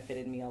like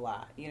benefited me a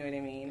lot. You know what I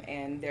mean?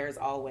 And there's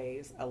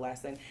always a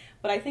lesson.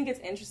 But I think it's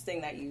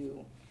interesting that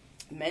you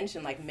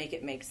mention, like, make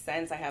it make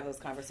sense. I have those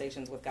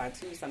conversations with God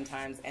too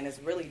sometimes, and it's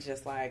really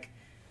just like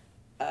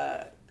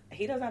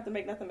he doesn't have to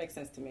make nothing make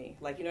sense to me.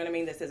 Like, you know what I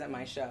mean? This isn't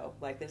my show.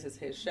 Like, this is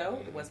his show.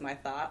 It was my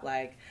thought.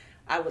 Like,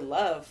 I would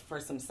love for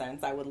some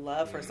sense. I would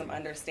love for some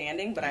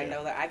understanding, but I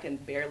know that I can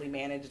barely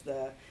manage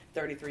the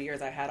 33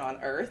 years I had on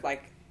earth.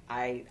 Like,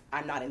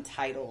 I'm not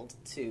entitled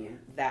to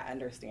that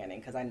understanding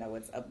because I know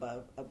it's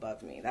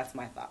above me. That's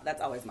my thought.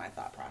 That's always my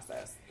thought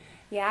process.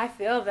 Yeah, I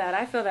feel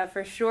that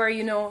for sure.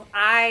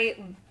 I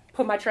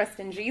put my trust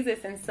in Jesus,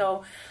 and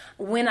so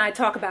when I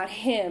talk about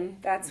him,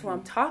 that's who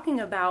I'm talking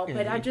about.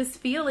 But I just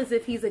feel as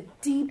if he's a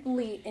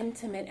deeply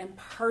intimate and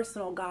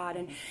personal God,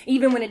 and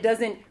even when it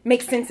doesn't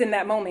make sense in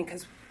that moment,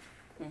 because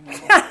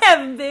I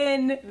have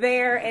been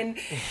there and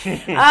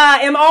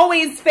am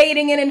always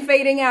fading in and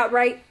fading out,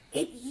 right?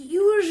 It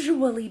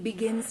usually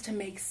begins to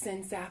make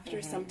sense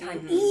after some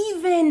time,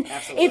 even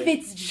if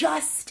it's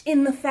just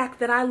in the fact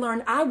that I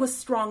learned I was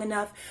strong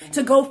enough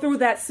to go through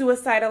that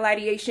suicidal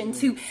ideation,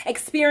 to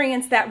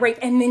experience that rape,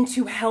 and then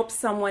to help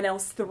someone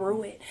else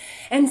through it.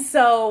 And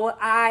so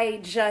I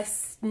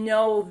just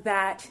know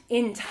that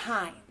in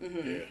time,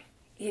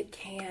 it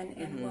can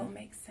and will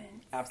make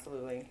sense.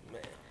 Absolutely.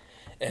 Man.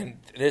 And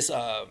this,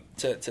 to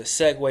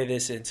segue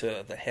this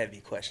into the heavy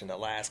question, the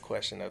last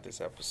question of this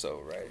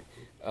episode,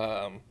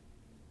 right?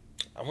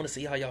 I want to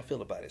see how y'all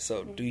feel about it.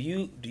 So, do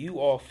you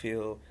all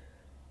feel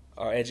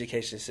our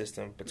education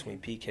system between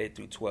PK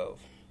through 12,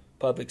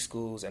 public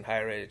schools and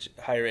higher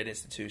ed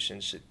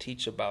institutions should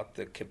teach about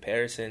the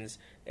comparisons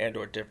and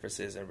or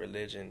differences in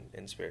religion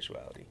and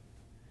spirituality?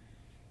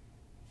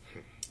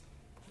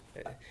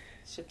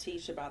 Should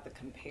teach about the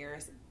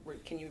comparison.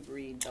 Can you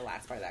read the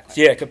last part of that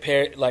question?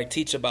 Yeah,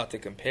 teach about the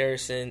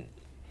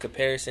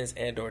comparisons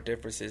and or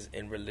differences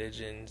in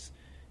religions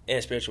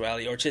and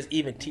spirituality, or just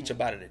even teach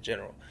about it in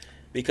general.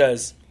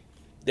 Because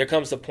there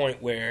comes a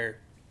point where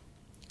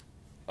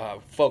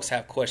folks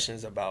have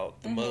questions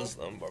about the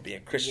Muslim or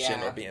being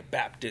Christian or being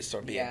Baptist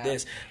or being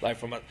this.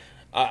 Like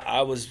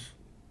I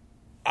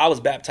was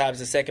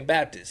baptized as Second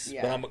Baptist,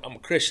 but I'm a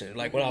Christian.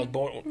 Like when I was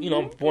born,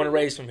 I'm born and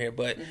raised from here,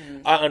 but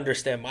I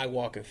understand my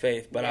walk in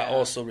faith, but I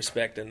also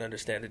respect and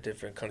understand the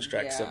different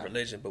constructs of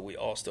religion, but we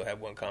all still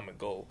have one common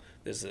goal.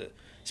 There's a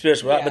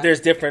spiritual, but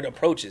there's different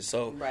approaches.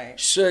 So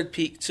should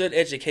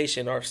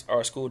education,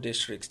 our school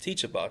districts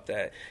teach about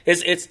that?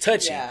 It's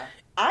touchy. Yeah,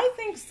 I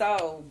think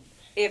so.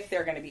 If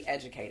they're going to be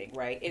educating,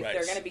 right? If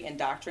they're going to be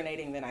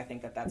indoctrinating, then I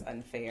think that's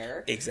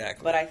unfair.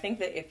 Exactly. But I think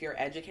that if you're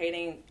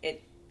educating,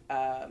 it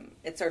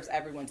serves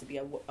everyone to be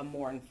a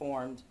more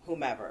informed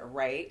whomever,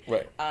 right?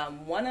 Right.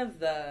 One of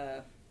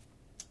the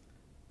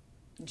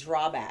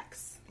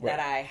drawbacks that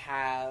I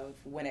have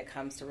when it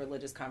comes to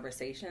religious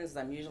conversations is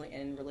I'm usually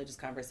in religious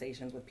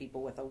conversations with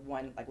people with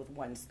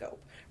one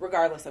scope,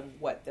 regardless of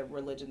what the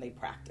religion they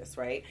practice,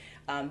 right?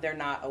 They're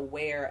not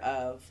aware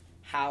of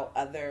how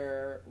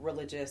other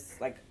religious,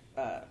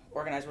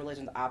 organized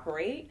religions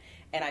operate,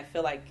 and I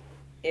feel like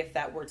if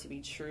that were to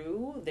be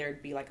true,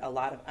 there'd be a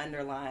lot of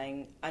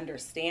underlying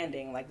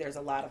understanding. There's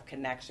a lot of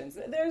connections.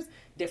 There's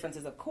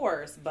differences, of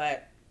course,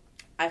 but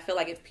I feel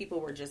like if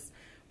people were just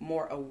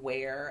more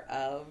aware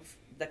of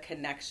the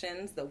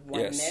connections, the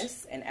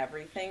oneness and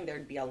everything,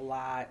 there'd be a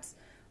lot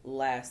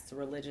less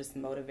religious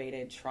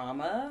motivated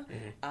trauma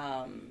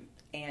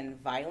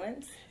and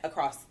violence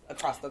across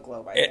the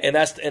globe. I think.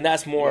 And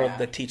that's more of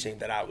the teaching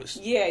that I was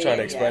trying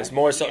to express.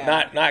 More so,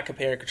 not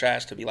compare and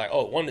contrast to be like,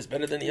 oh, one is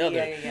better than the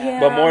other,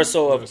 but more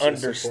so of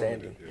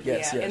understanding.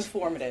 Yes.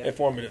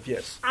 Informative.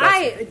 Yes.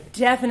 I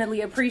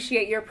definitely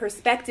appreciate your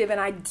perspective, and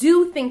I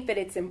do think that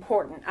it's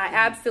important. I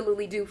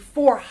absolutely do,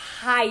 for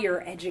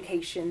higher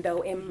education,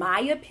 though, in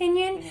my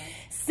opinion.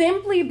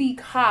 Simply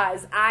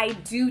because I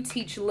do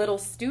teach little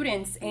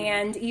students,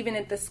 and even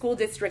at the school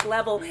district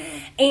level,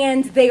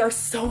 and they are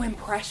so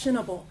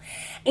impressionable.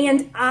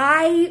 And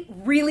I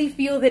really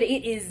feel that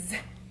it is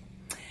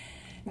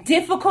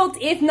difficult,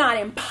 if not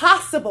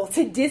impossible,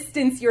 to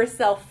distance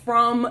yourself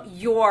from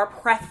your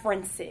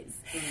preferences.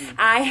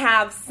 I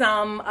have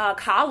some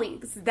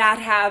colleagues that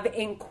have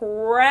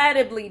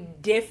incredibly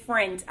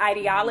different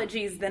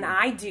ideologies than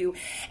I do.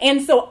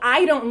 And so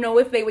I don't know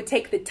if they would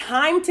take the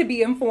time to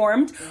be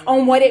informed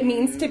on what it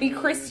means to be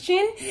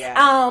Christian,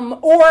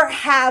 or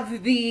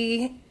have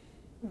the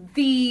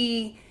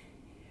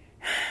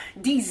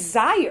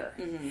desire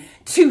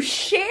to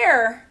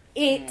share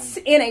it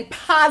in a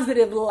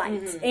positive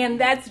light, and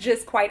that's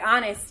just quite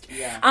honest.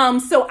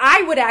 So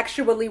I would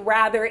actually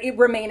rather it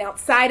remain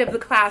outside of the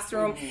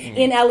classroom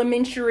in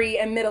elementary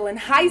and middle and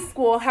high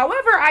school.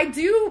 However, I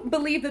do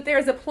believe that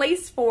there's a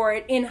place for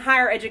it in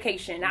higher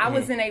education. I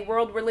was in a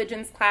world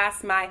religions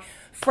class my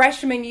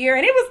freshman year,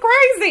 and it was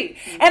crazy,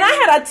 and I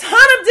had a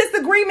ton of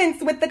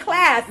disagreements with the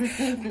class,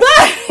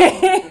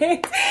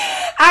 but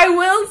I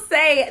will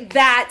say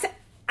that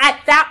at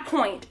that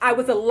point, I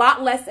was a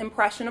lot less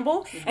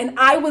impressionable, and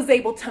I was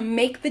able to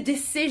make the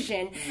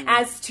decision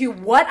as to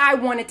what I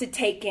wanted to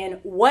take in,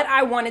 what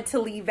I wanted to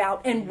leave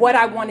out, and what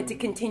I wanted to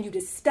continue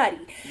to study,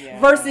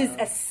 versus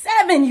a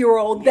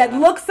 7-year-old that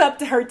looks up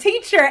to her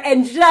teacher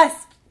and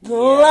just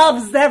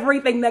loves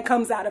everything that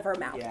comes out of her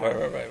mouth.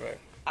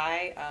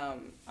 Right.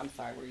 I'm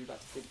sorry, were you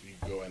about to say? You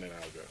go in and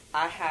I'll go.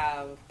 I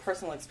have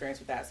personal experience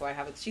with that. So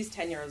she's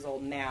 10 years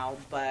old now,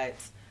 but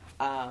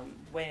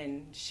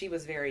when she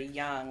was very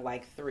young,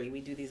 like 3,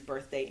 we do these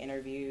birthday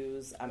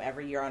interviews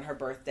every year on her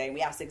birthday, and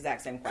we ask the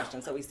exact same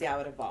question, so we see how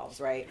it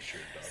evolves, right?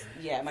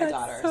 Yeah, my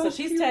daughter. So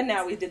she's cute. 10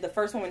 now. We did the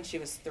first one when she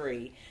was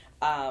 3,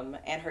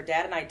 and her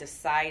dad and I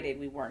decided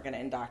we weren't going to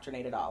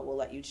indoctrinate at all. We'll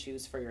let you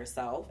choose for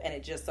yourself, and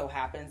it just so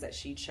happens that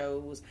she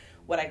chose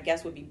what I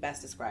guess would be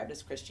best described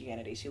as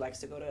Christianity. She likes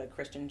to go to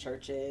Christian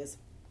churches.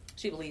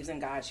 She believes in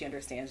God. She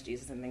understands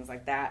Jesus and things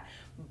like that.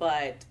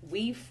 But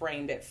we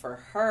framed it for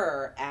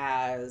her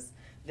as,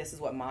 this is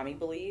what mommy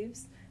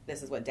believes.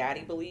 This is what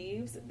daddy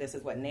believes. This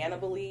is what Nana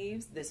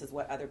believes. This is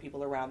what other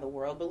people around the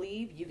world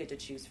believe. You get to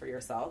choose for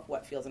yourself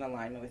what feels in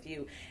alignment with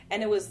you.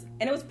 And it was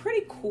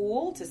pretty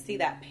cool to see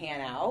that pan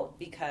out,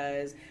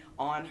 because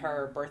on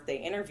her birthday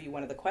interview,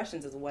 one of the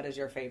questions is, what is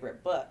your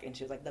favorite book? And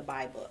she was like, the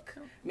Bible,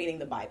 meaning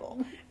the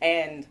Bible.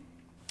 And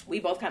we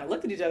both kind of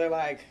looked at each other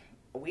like,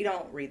 we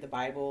don't read the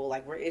Bible.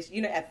 Like,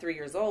 at 3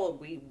 years old,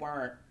 we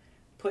weren't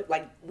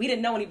we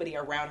didn't know anybody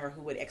around her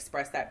who would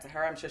express that to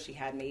her. I'm sure she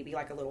had maybe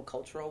like a little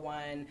cultural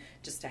one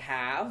just to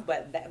have,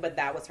 but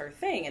that was her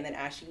thing. And then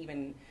as she,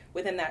 even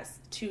within that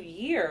 2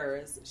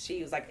 years,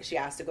 she was like, she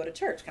asked to go to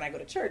church. Can I go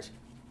to church?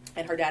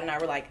 And her dad and I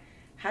were like,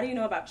 how do you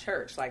know about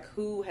church? Like,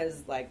 who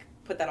has like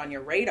put that on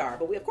your radar?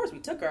 But of course we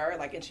took her,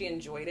 like, and she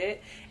enjoyed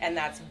it, and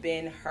that's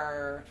been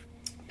her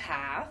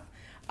path.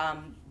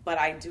 But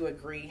I do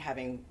agree,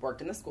 having worked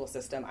in the school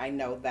system, I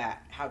know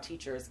that how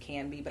teachers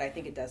can be, but I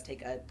think it does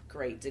take a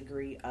great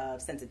degree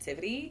of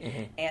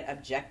sensitivity and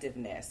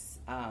objectiveness.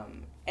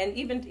 And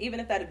even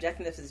if that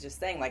objectiveness is just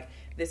saying, like,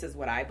 this is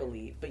what I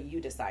believe, but you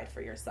decide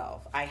for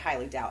yourself. I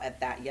highly doubt at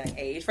that young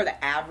age, for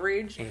the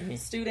average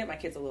student, my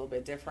kid's a little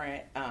bit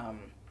different.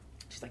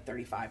 She's like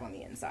 35 on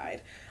the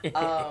inside.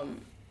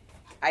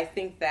 I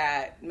think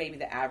that maybe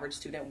the average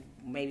student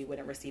maybe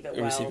wouldn't receive it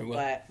well.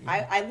 But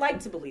I like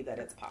to believe that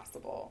it's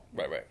possible.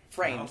 Right.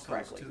 Framed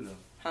correctly. Too,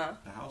 huh?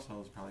 The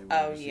households probably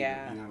wouldn't receive it. You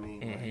know what I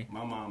mean? Like,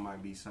 my mom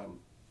might be something.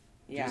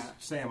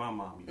 Just saying my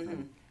mom, you feel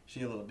me?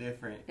 She a little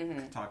different,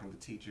 talking to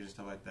teachers and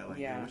stuff like that. Like,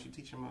 what you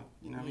teaching about,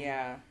 you know what I mean?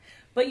 Yeah.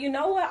 But you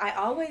know what? I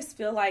always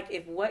feel like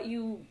if what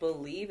you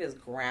believe is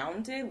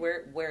grounded,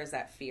 where is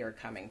that fear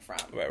coming from?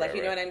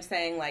 You know what I'm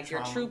saying? Like,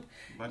 trauma, your true...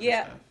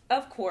 Yeah,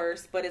 of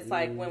course. But it's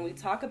like when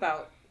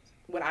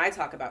I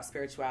talk about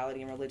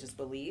spirituality and religious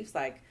beliefs,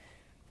 like,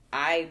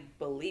 I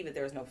believe that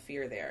there's no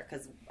fear there,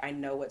 because I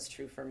know what's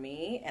true for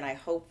me, and I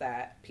hope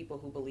that people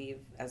who believe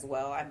as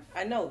well,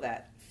 I know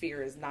that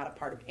fear is not a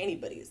part of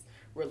anybody's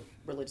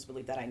religious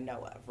belief that I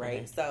know of,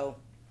 right? So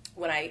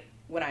when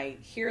I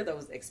hear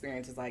those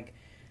experiences, like,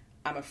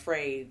 I'm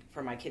afraid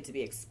for my kid to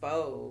be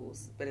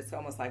exposed, but it's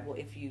almost like, well,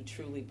 if you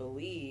truly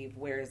believe,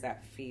 where is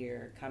that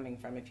fear coming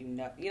from? If you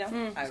know,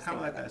 It's kind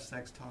of like that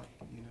sex talk,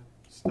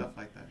 stuff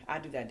like that. I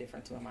do that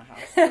different too in my house.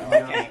 So.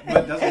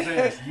 But that's what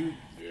I'm saying.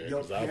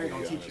 Your parent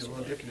gonna teach you a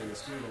little different than the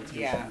school gonna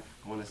teach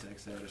you on a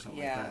sex ed or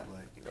something like that.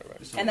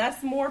 Like, and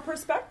that's more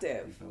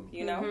perspective.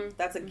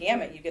 That's a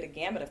gamut. You get a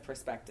gamut of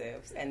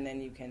perspectives, and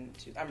then you can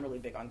choose. I'm really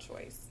big on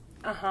choice,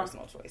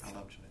 personal choice. I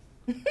love choice.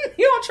 You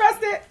don't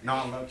trust it? No,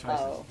 I love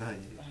choices.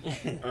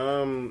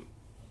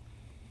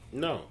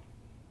 No.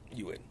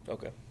 You would.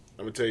 Okay.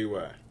 I'm going to tell you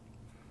why.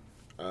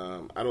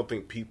 I don't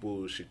think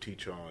people should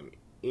teach on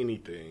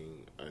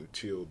anything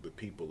until the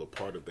people a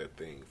part of that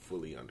thing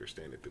fully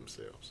understand it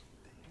themselves.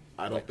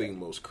 I don't think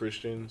most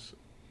Christians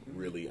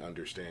really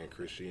understand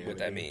Christianity. What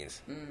that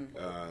means.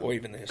 Or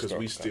even the historical because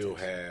we still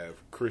context.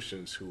 have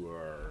Christians who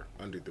are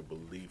under the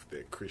belief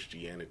that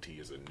Christianity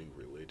is a new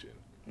religion.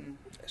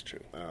 That's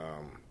true.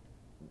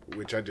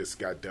 Which I just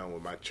got done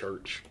with my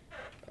church.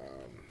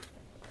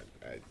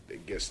 I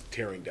guess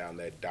tearing down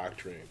that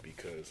doctrine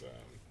because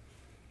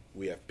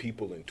we have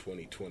people in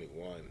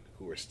 2021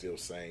 who are still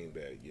saying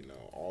that,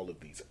 all of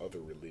these other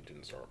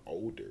religions are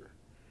older.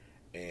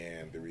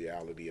 And the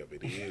reality of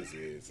it is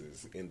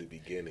in the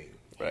beginning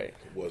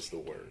was the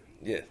Word.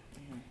 Yeah.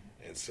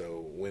 And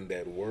so when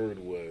that Word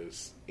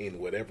was in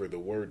whatever the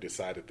Word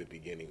decided at the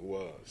beginning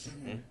was,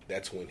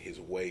 that's when His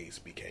ways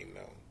became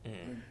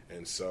known.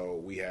 And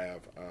so we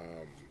have,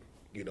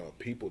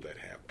 people that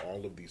have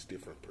all of these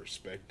different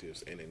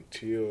perspectives. And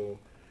until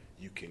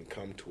you can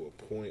come to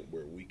a point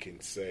where we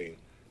can say,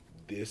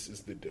 this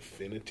is the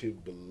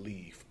definitive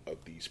belief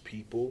of these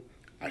people,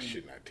 I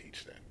should not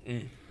teach that.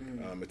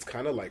 It's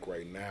kind of like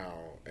right now,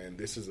 and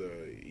this is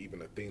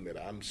even a thing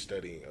that I'm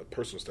studying, a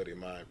personal study of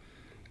mine.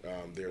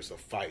 There's a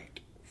fight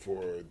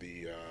for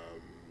the.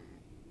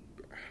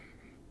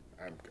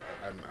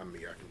 I'm me.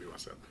 I can be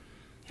myself.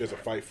 There's a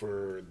fight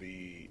for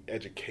the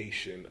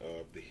education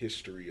of the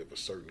history of a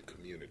certain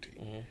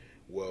community.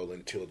 Well,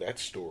 until that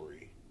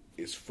story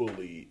is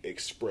fully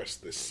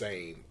expressed the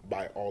same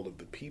by all of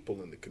the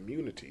people in the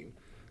community,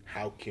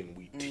 how can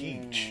we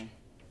teach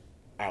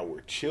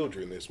our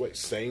children this way?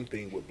 Same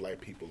thing with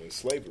black people in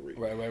slavery.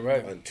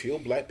 Right. Until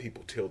black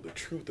people tell the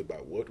truth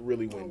about what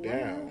really went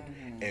down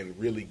and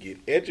really get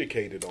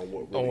educated on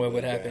what really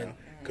went down.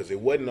 Because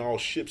it wasn't all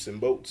ships and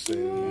boats,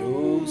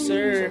 and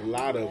sir. It was a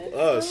lot of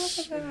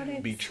us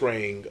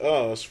betraying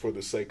us for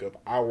the sake of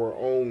our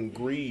own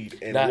greed,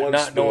 and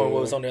not knowing what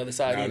was on the other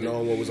side. Not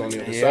knowing what was on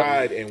the other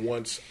side, and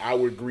once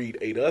our greed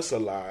ate us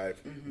alive,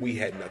 we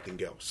had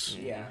nothing else.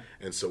 Yeah.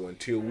 And so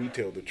until we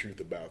tell the truth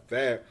about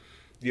that,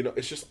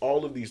 it's just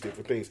all of these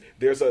different things.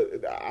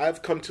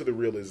 I've come to the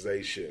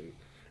realization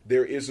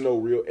there is no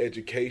real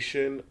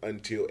education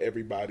until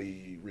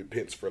everybody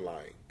repents for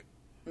lying.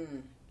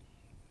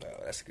 Oh,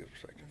 that's a good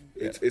perspective.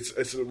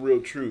 It's a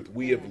real truth.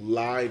 We have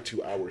lied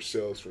to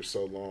ourselves for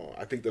so long.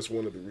 I think that's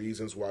one of the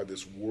reasons why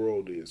this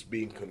world is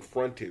being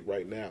confronted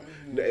right now.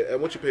 I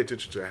want you to pay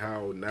attention to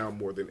how now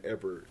more than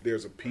ever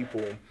there's a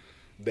people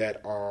that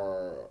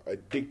are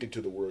addicted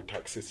to the word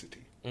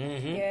toxicity.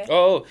 Yeah.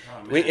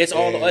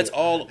 It's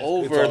all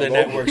over the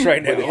networks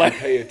right now. But if you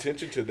pay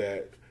attention to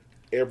that,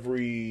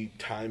 every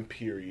time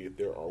period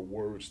there are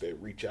words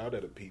that reach out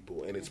at a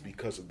people, and it's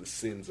because of the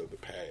sins of the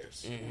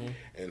past.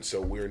 And so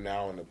we're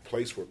now in a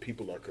place where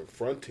people are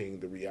confronting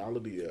the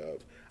reality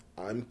of,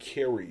 I'm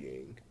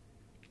carrying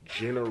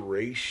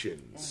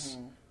generations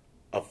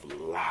of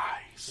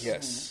lies.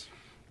 Yes.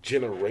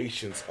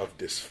 Generations of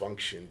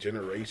dysfunction,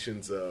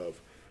 generations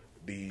of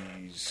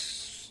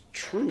these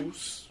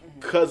truths,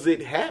 because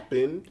it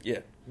happened,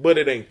 but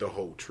it ain't the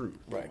whole truth.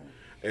 Right.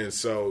 And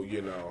so,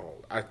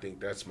 I think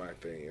that's my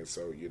thing. And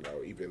so,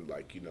 even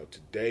like,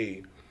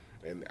 today,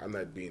 and I'm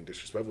not being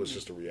disrespectful, it's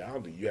just a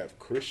reality. You have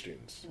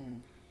Christians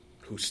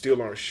who still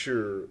aren't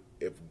sure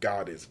if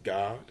God is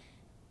God,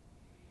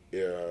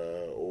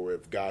 or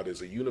if God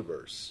is a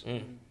universe,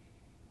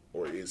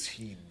 or is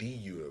He the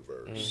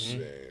universe?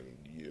 And,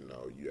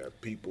 you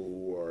have people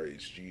who are,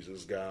 is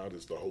Jesus God?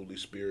 Is the Holy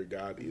Spirit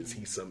God? Is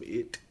He some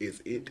it?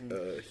 Is it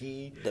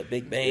He? The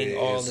Big Bang,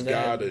 all of that. Is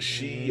God a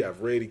she?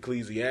 I've read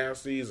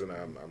Ecclesiastes, and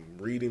I'm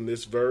reading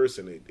this verse,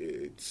 and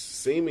it's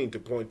seeming to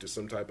point to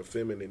some type of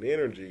feminine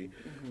energy,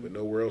 but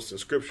nowhere else in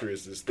Scripture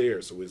is this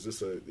there. So is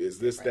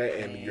this that?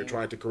 And you're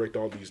trying to correct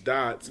all these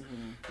dots,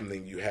 and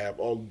then you have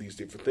all of these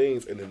different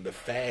things, and then the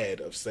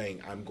fad of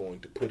saying, I'm going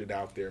to put it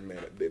out there,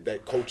 man.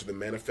 That culture, the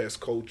manifest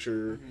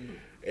culture.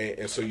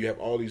 And so you have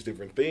all these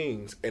different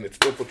things, and it's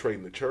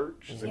infiltrating the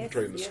church, it's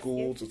infiltrating the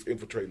schools, it's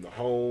infiltrating the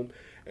home,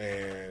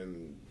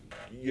 and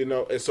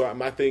and so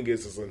my thing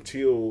is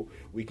until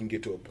we can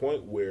get to a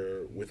point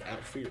where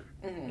without fear.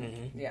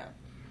 Yeah.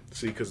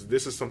 See, because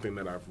this is something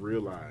that I've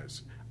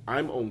realized.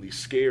 I'm only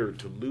scared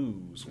to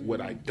lose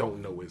what I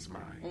don't know is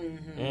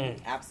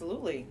mine.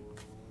 Absolutely.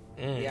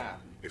 Yeah.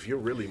 If you're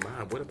really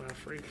mine, what am I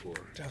afraid for?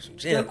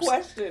 Good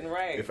question,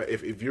 right?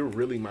 If you're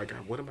really my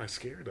God, what am I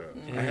scared of?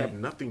 I have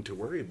nothing to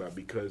worry about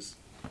because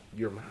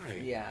you're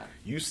mine. Yeah.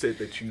 You said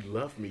that you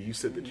love me. You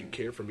said that you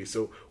care for me.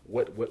 So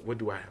what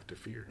do I have to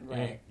fear?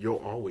 Right.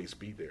 You'll always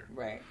be there.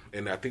 Right.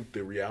 And I think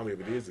the reality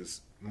of it is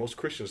most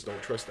Christians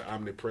don't trust the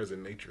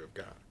omnipresent nature of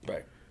God.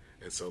 Right.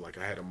 And so, like,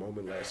 I had a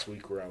moment last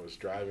week where I was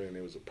driving, and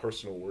it was a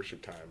personal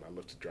worship time. I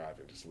love to drive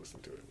and just listen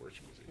to it,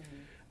 worship music,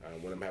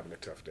 when I'm having a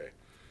tough day.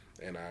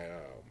 And I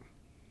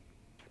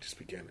just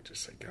began to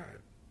just say,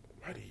 God,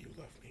 why do you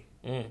love me?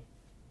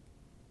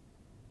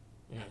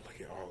 I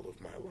look at all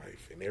of my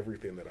life and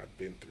everything that I've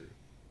been through.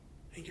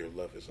 and your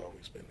love has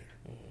always been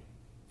there.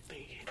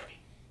 They hit me.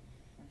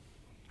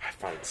 I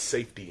find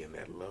safety in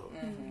that love.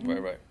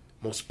 Right.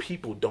 Most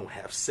people don't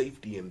have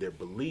safety in their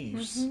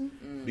beliefs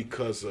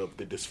because of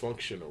the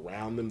dysfunction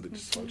around them, the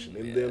dysfunction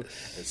in them,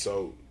 and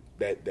so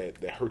that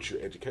hurts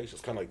your education.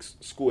 It's kind of like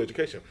school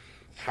education.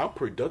 How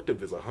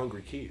productive is a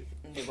hungry kid?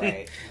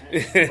 Right.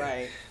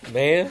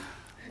 Man.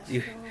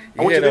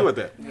 I want you to think about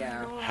that.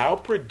 Yeah. How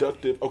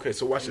productive? Okay,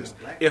 so watch this.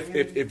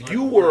 If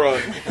you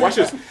were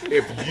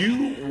if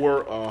you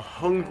were a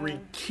hungry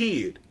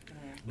kid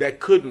that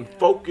couldn't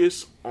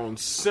focus on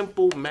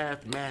simple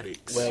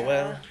mathematics,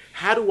 Well.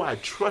 how do I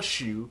trust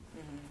you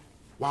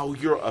while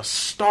you're a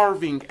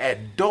starving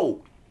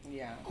adult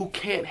who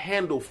can't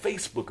handle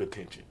Facebook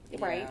attention?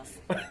 Right.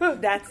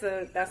 That's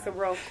a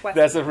real question.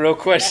 That's a real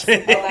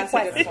question. That's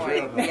a good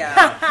point.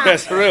 Yeah.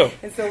 That's real.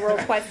 It's a real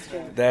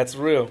question. That's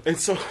real. And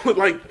so,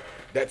 like,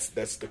 that's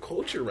the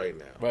culture right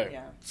now. Right.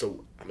 Yeah.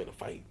 So I'm in a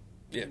fight.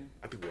 Yeah.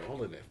 I think we're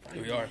all in that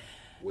fight. We are.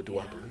 What do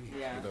I believe?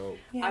 Yeah. You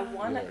know? I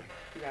want to.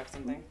 You have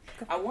something?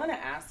 I want to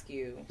ask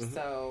you.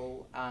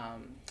 So,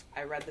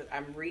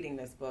 I'm reading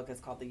this book. It's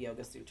called the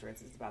Yoga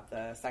Sutras. It's about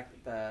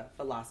the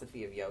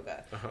philosophy of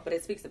yoga, but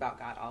it speaks about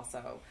God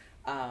also.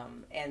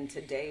 And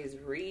today's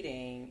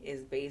reading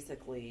is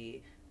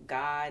basically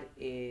God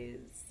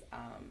is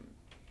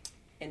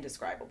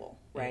indescribable,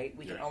 right?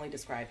 We can only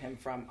describe him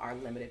from our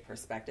limited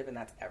perspective, and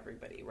that's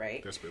everybody,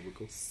 right? That's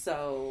biblical.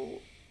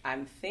 So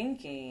I'm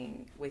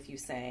thinking with you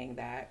saying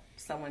that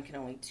someone can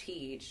only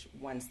teach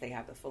once they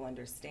have the full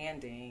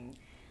understanding.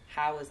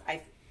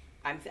 I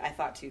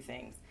thought two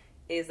things.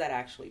 Is that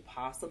actually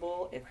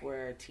possible if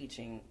we're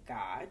teaching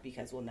God,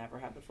 because we'll never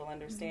have the full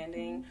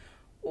understanding?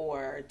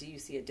 Or do you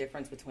see a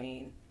difference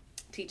between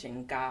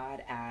teaching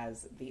God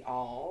as the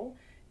all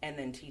and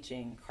then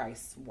teaching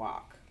Christ's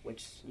walk,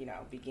 which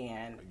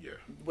began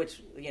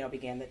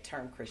the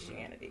term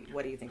Christianity?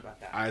 What do you think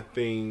about that? I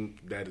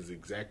think that is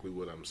exactly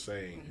what I'm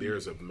saying.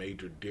 There's a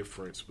major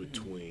difference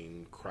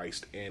between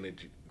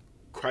Christianity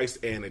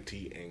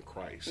and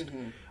Christ.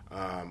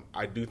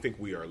 I do think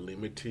we are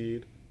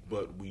limited,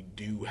 but we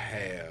do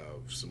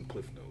have some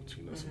cliff notes,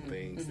 some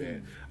things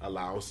that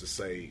allow us to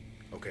say,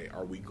 okay,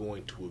 are we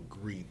going to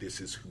agree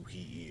this is who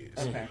he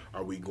is? Okay.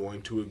 Are we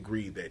going to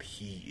agree that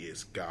he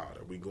is God?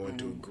 Are we going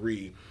to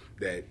agree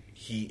that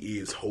he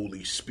is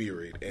Holy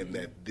Spirit and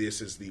that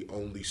this is the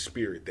only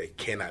spirit that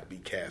cannot be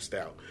cast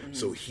out?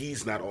 So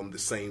he's not on the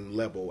same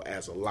level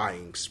as a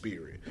lying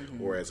spirit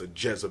or as a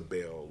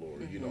Jezebel or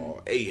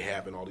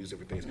Ahab and all these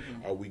different things.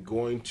 Are we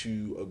going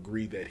to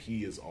agree that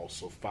he is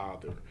also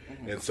Father?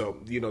 And so,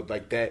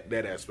 like that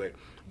aspect.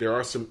 There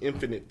are some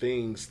infinite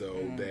things,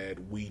 though, that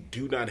we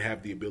do not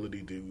have the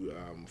ability to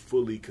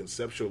fully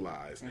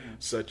conceptualize,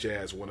 such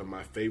as one of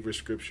my favorite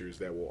scriptures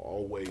that will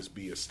always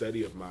be a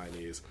study of mine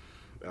is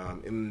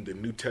in the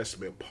New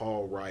Testament,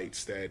 Paul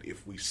writes that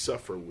if we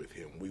suffer with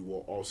him, we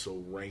will also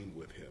reign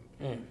with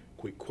him.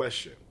 Quick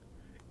question.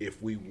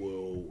 If we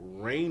will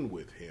reign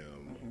with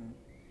him,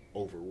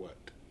 over what?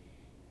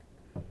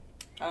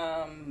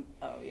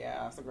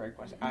 That's a great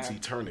question. It's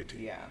eternity.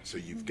 Yeah. So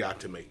you've got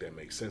to make that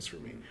make sense for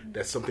me.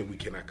 That's something we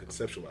cannot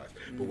conceptualize.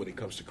 But when it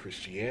comes to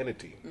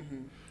Christianity,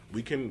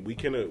 we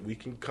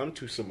can come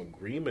to some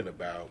agreement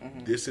about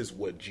this is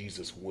what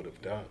Jesus would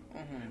have done.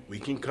 We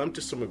can come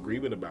to some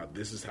agreement about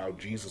this is how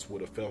Jesus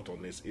would have felt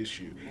on this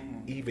issue,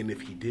 even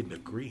if he didn't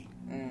agree.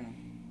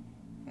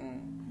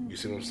 You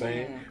see what I'm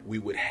saying? We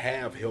would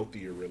have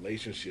healthier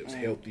relationships,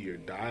 healthier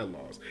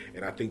dialogues.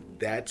 And I think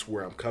that's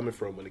where I'm coming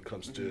from when it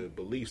comes to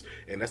beliefs.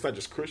 And that's not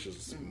just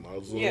Christians,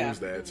 Muslims,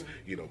 that's,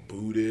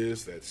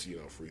 Buddhists, that's,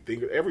 free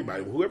thinkers,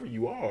 everybody, whoever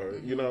you are,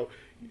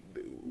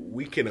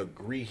 we can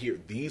agree here.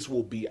 These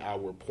will be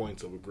our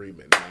points of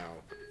agreement.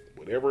 Now,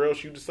 whatever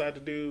else you decide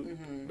to do,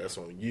 that's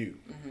on you.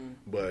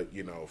 But,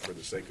 for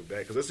the sake of that,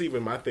 because that's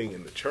even my thing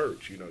in the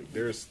church,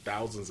 there's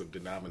thousands of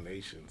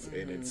denominations,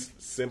 and it's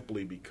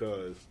simply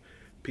because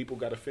people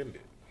got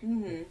offended.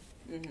 The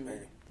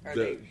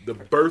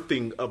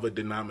birthing of a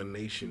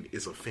denomination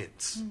is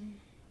offense.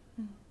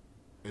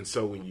 And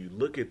so when you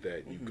look at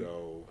that, you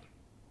go,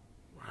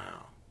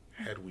 wow,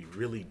 had we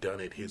really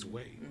done it his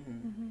way,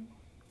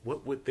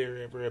 what would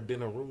there ever have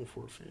been a room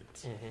for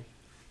offense?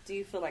 Do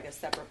you feel like a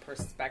separate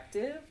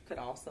perspective could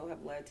also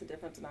have led to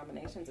different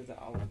denominations?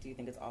 Do you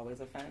think it's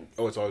always offense?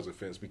 Oh, it's always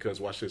offense, because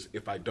watch this.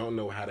 If I don't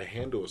know how to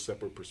handle a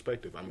separate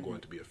perspective, I'm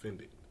going to be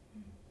offended.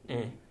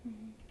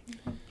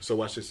 So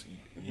watch this.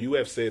 You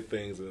have said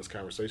things in this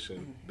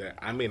conversation that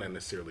I may not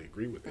necessarily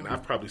agree with. And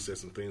I've probably said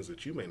some things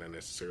that you may not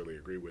necessarily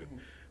agree with.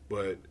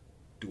 But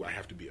do I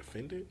have to be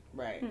offended?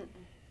 Right.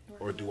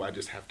 Or do I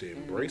just have to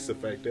embrace the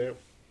fact that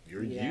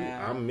you're you,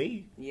 I'm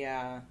me?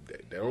 Yeah.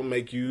 That don't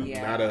make you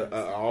not an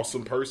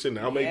awesome person.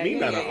 That'll make me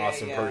not an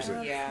awesome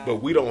person. Yeah. But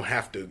we don't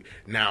have to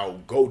now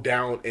go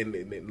down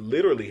and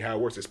literally how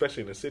it works,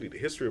 especially in the city. The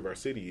history of our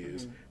city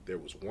is there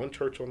was one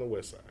church on the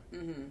west side.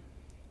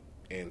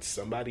 And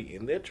somebody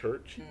in that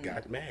church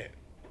got mad,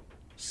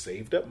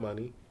 saved up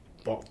money,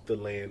 bought the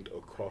land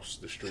across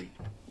the street.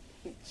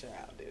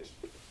 Childish.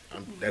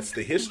 that's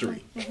the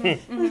history.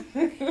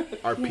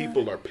 Our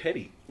people are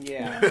petty.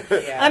 Yeah.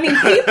 I mean,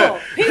 people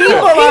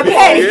are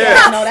petty.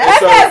 Yeah. No,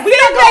 that's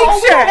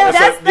nature.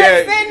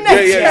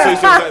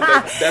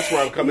 That's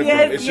where I'm coming from.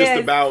 It's just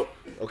about,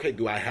 okay,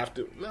 do I have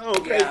to? No,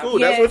 okay, cool.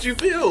 That's what you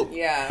feel.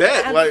 Yeah.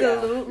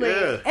 Absolutely.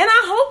 And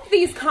I hope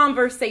these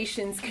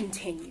conversations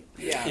continue.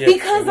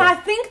 Because I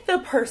think the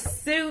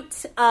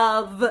pursuit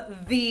of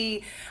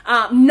the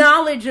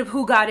knowledge of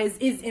who God is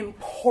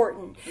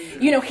important.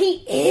 You know,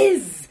 He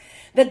is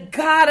the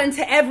God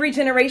unto every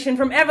generation,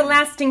 from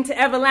everlasting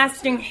to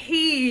everlasting.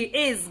 He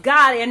is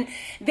God. And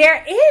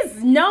there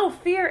is no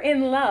fear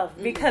in love,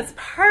 because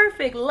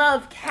perfect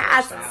love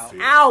casts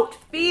out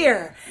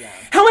fear.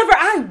 However,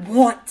 I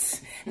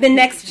want the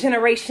next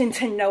generation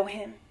to know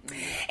Him.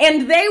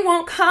 And they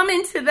won't come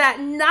into that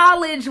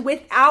knowledge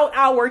without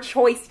our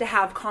choice to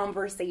have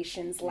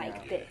conversations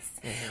like this.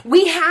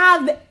 We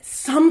have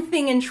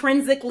something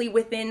intrinsically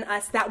within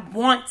us that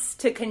wants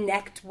to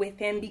connect with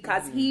Him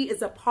because He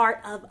is a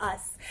part of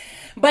us.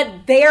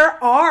 But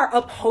there are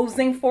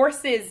opposing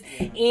forces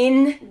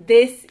in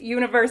this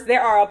universe.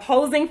 There are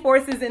opposing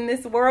forces in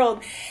this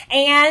world.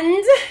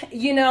 And,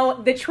 you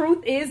know, the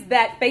truth is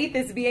that faith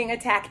is being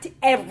attacked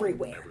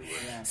everywhere.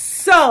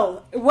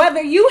 So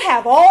whether you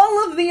have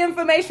all of the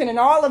information and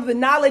all of the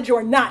knowledge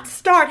or not,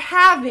 start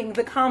having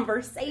the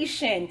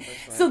conversation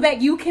so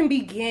that you can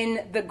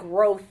begin the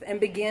growth and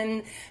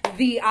begin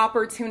the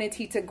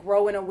opportunity to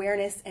grow in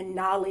awareness and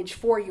knowledge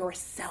for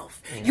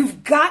yourself.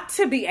 You've got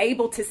to be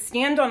able to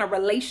stand on a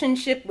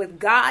relationship with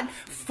God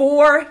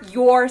for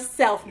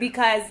yourself,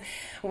 because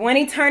when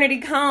eternity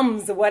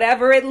comes,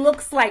 whatever it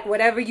looks like,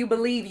 whatever you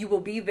believe, you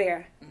will be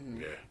there.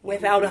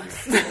 Without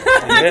us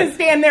to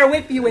stand there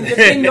with you and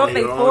defend your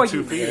faith for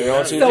you.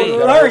 So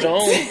learn.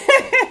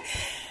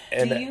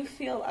 Do you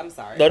feel? I'm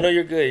sorry. No,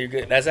 you're good. You're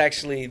good. That's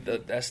actually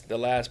that's the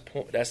last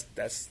point. That's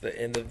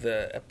the end of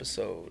the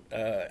episode.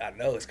 I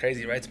know it's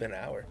crazy, right? It's been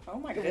an hour. Oh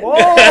my god. Whoa.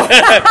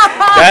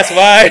 That's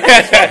why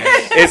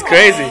it's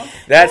crazy.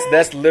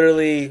 That's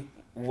literally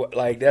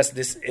like that's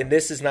this, and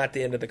this is not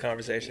the end of the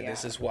conversation.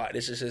 This is why.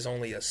 This is just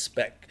only a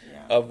speck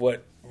of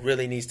what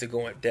really needs to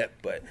go in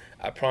depth. But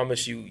I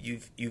promise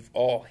you've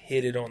all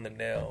hit it on the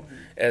nail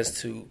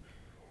as to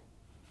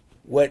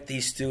what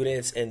these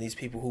students and these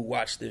people who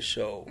watch this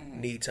show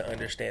need to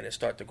understand and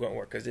start to grow and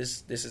work, because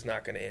this is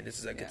not going to end. This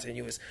is a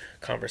continuous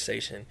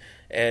conversation.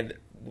 And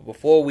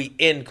before we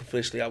end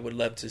officially, I would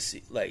love to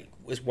see, like,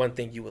 what's one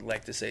thing you would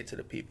like to say to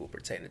the people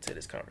pertaining to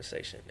this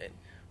conversation? And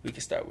we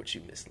can start with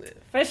you, Miss Liv.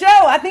 For sure.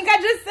 I think I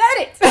just said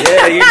it.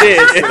 Yeah, you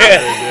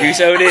did. You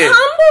sure did.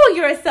 Humble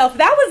yourself.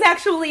 That was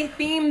actually a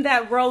theme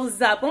that rose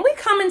up. When we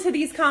come into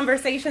these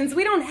conversations,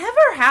 we don't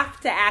ever have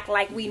to act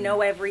like we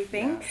know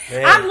everything.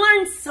 Man. I've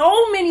learned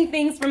so many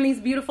things from these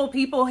beautiful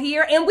people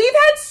here, and we've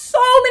had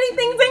so many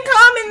things in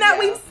common that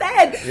we've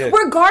said,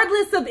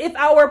 regardless of if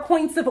our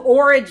points of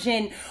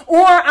origin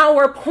or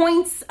our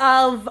points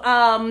of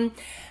our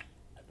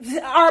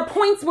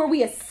points where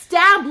we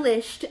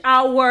established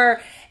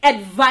our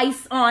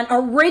advice on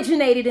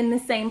originated in the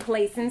same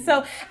place. And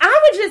so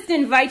I would just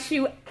invite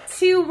you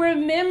to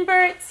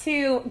remember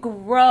to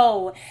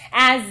grow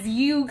as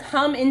you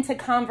come into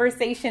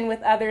conversation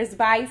with others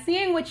by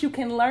seeing what you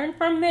can learn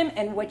from them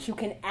and what you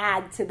can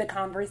add to the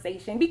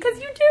conversation, because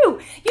you know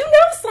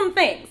some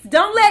things.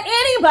 Don't let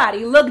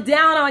anybody look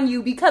down on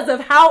you because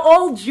of how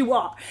old you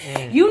are.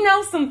 You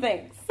know some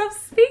things, so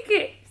speak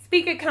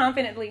it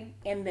confidently,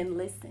 and then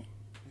listen.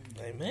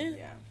 Amen.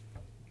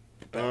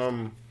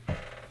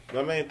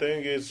 My main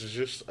thing is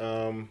just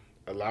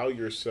allow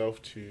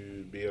yourself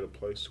to be at a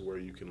place where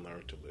you can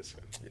learn to listen.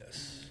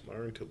 Yes.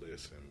 Learn to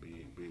listen.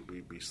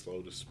 Be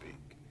slow to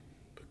speak,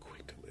 but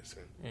quick to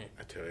listen.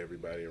 I tell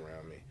everybody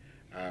around me,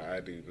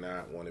 I do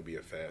not want to be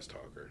a fast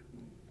talker.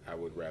 I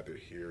would rather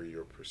hear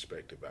your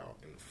perspective out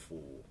in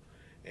full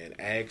and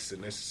ask the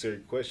necessary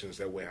questions.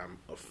 That way I'm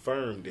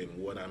affirmed in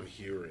what I'm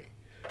hearing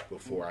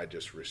before I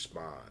just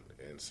respond.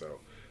 And so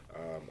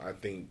I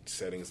think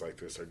settings like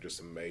this are just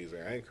amazing.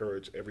 I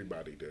encourage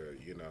everybody to,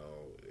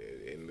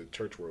 in the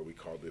church world, we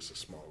call this a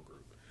small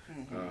group.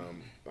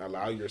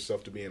 Allow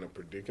yourself to be in a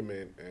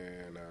predicament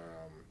and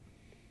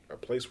a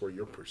place where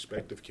your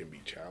perspective can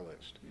be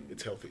challenged.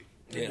 It's healthy.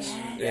 Yes,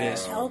 it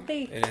is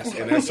healthy. It is.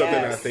 And that's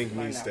something I think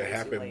needs to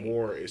happen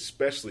more,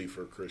 especially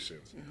for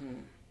Christians.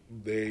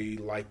 They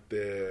like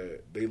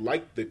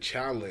the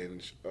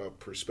challenge of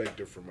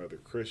perspective from other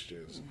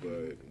Christians,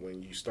 but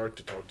when you start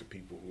to talk to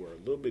people who are a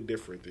little bit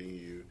different than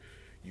you,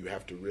 you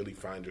have to really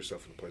find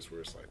yourself in a place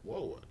where it's like,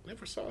 whoa, I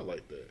never saw it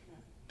like that.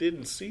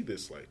 Didn't see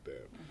this like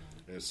that.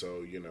 And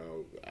so,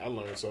 I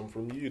learned something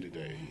from you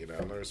today.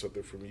 I learned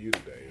something from you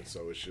today. And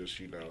so it's just,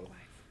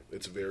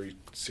 it's a very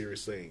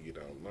serious thing.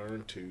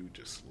 Learn to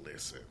just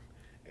listen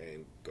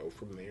and go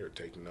from there,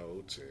 take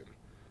notes, and,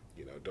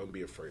 don't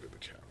be afraid of the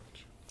challenge.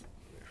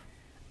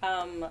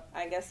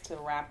 I guess to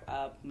wrap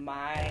up,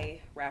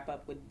 my wrap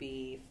up would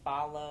be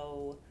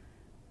follow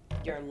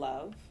your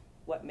love.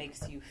 What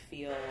makes you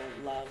feel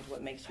loved?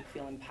 What makes you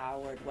feel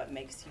empowered? What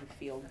makes you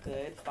feel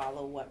good?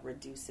 Follow what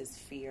reduces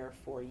fear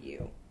for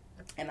you.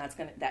 And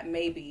that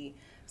may be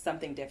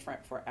something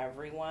different for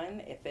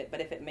everyone.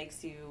 But if it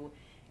makes you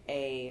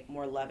a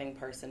more loving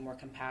person, more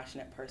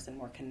compassionate person,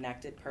 more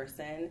connected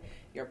person,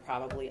 you're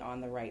probably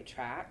on the right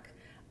track.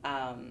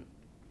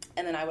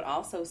 And then I would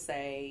also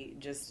say,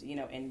 just,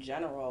 in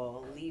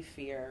general, leave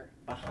fear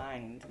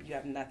behind. You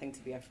have nothing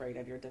to be afraid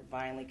of. You're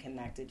divinely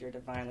connected. You're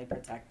divinely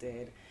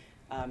protected.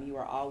 You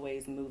are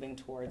always moving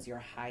towards your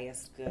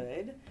highest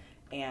good.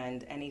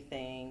 And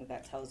anything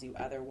that tells you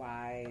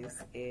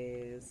otherwise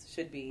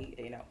should be,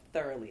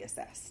 thoroughly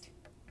assessed.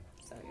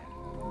 So, yeah.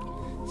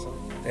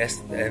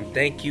 And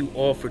thank you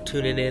all for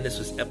tuning in. This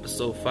was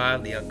episode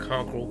 5, The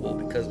Unconquerable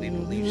Because We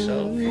Believe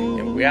Show.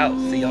 And we're out.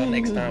 See y'all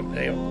next time.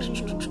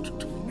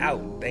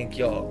 Out. Thank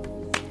y'all.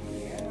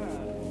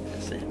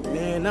 That's it.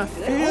 Man, I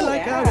feel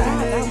like I was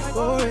made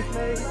for it.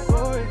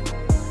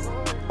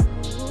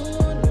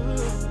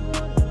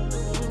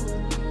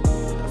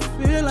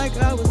 I feel like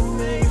I was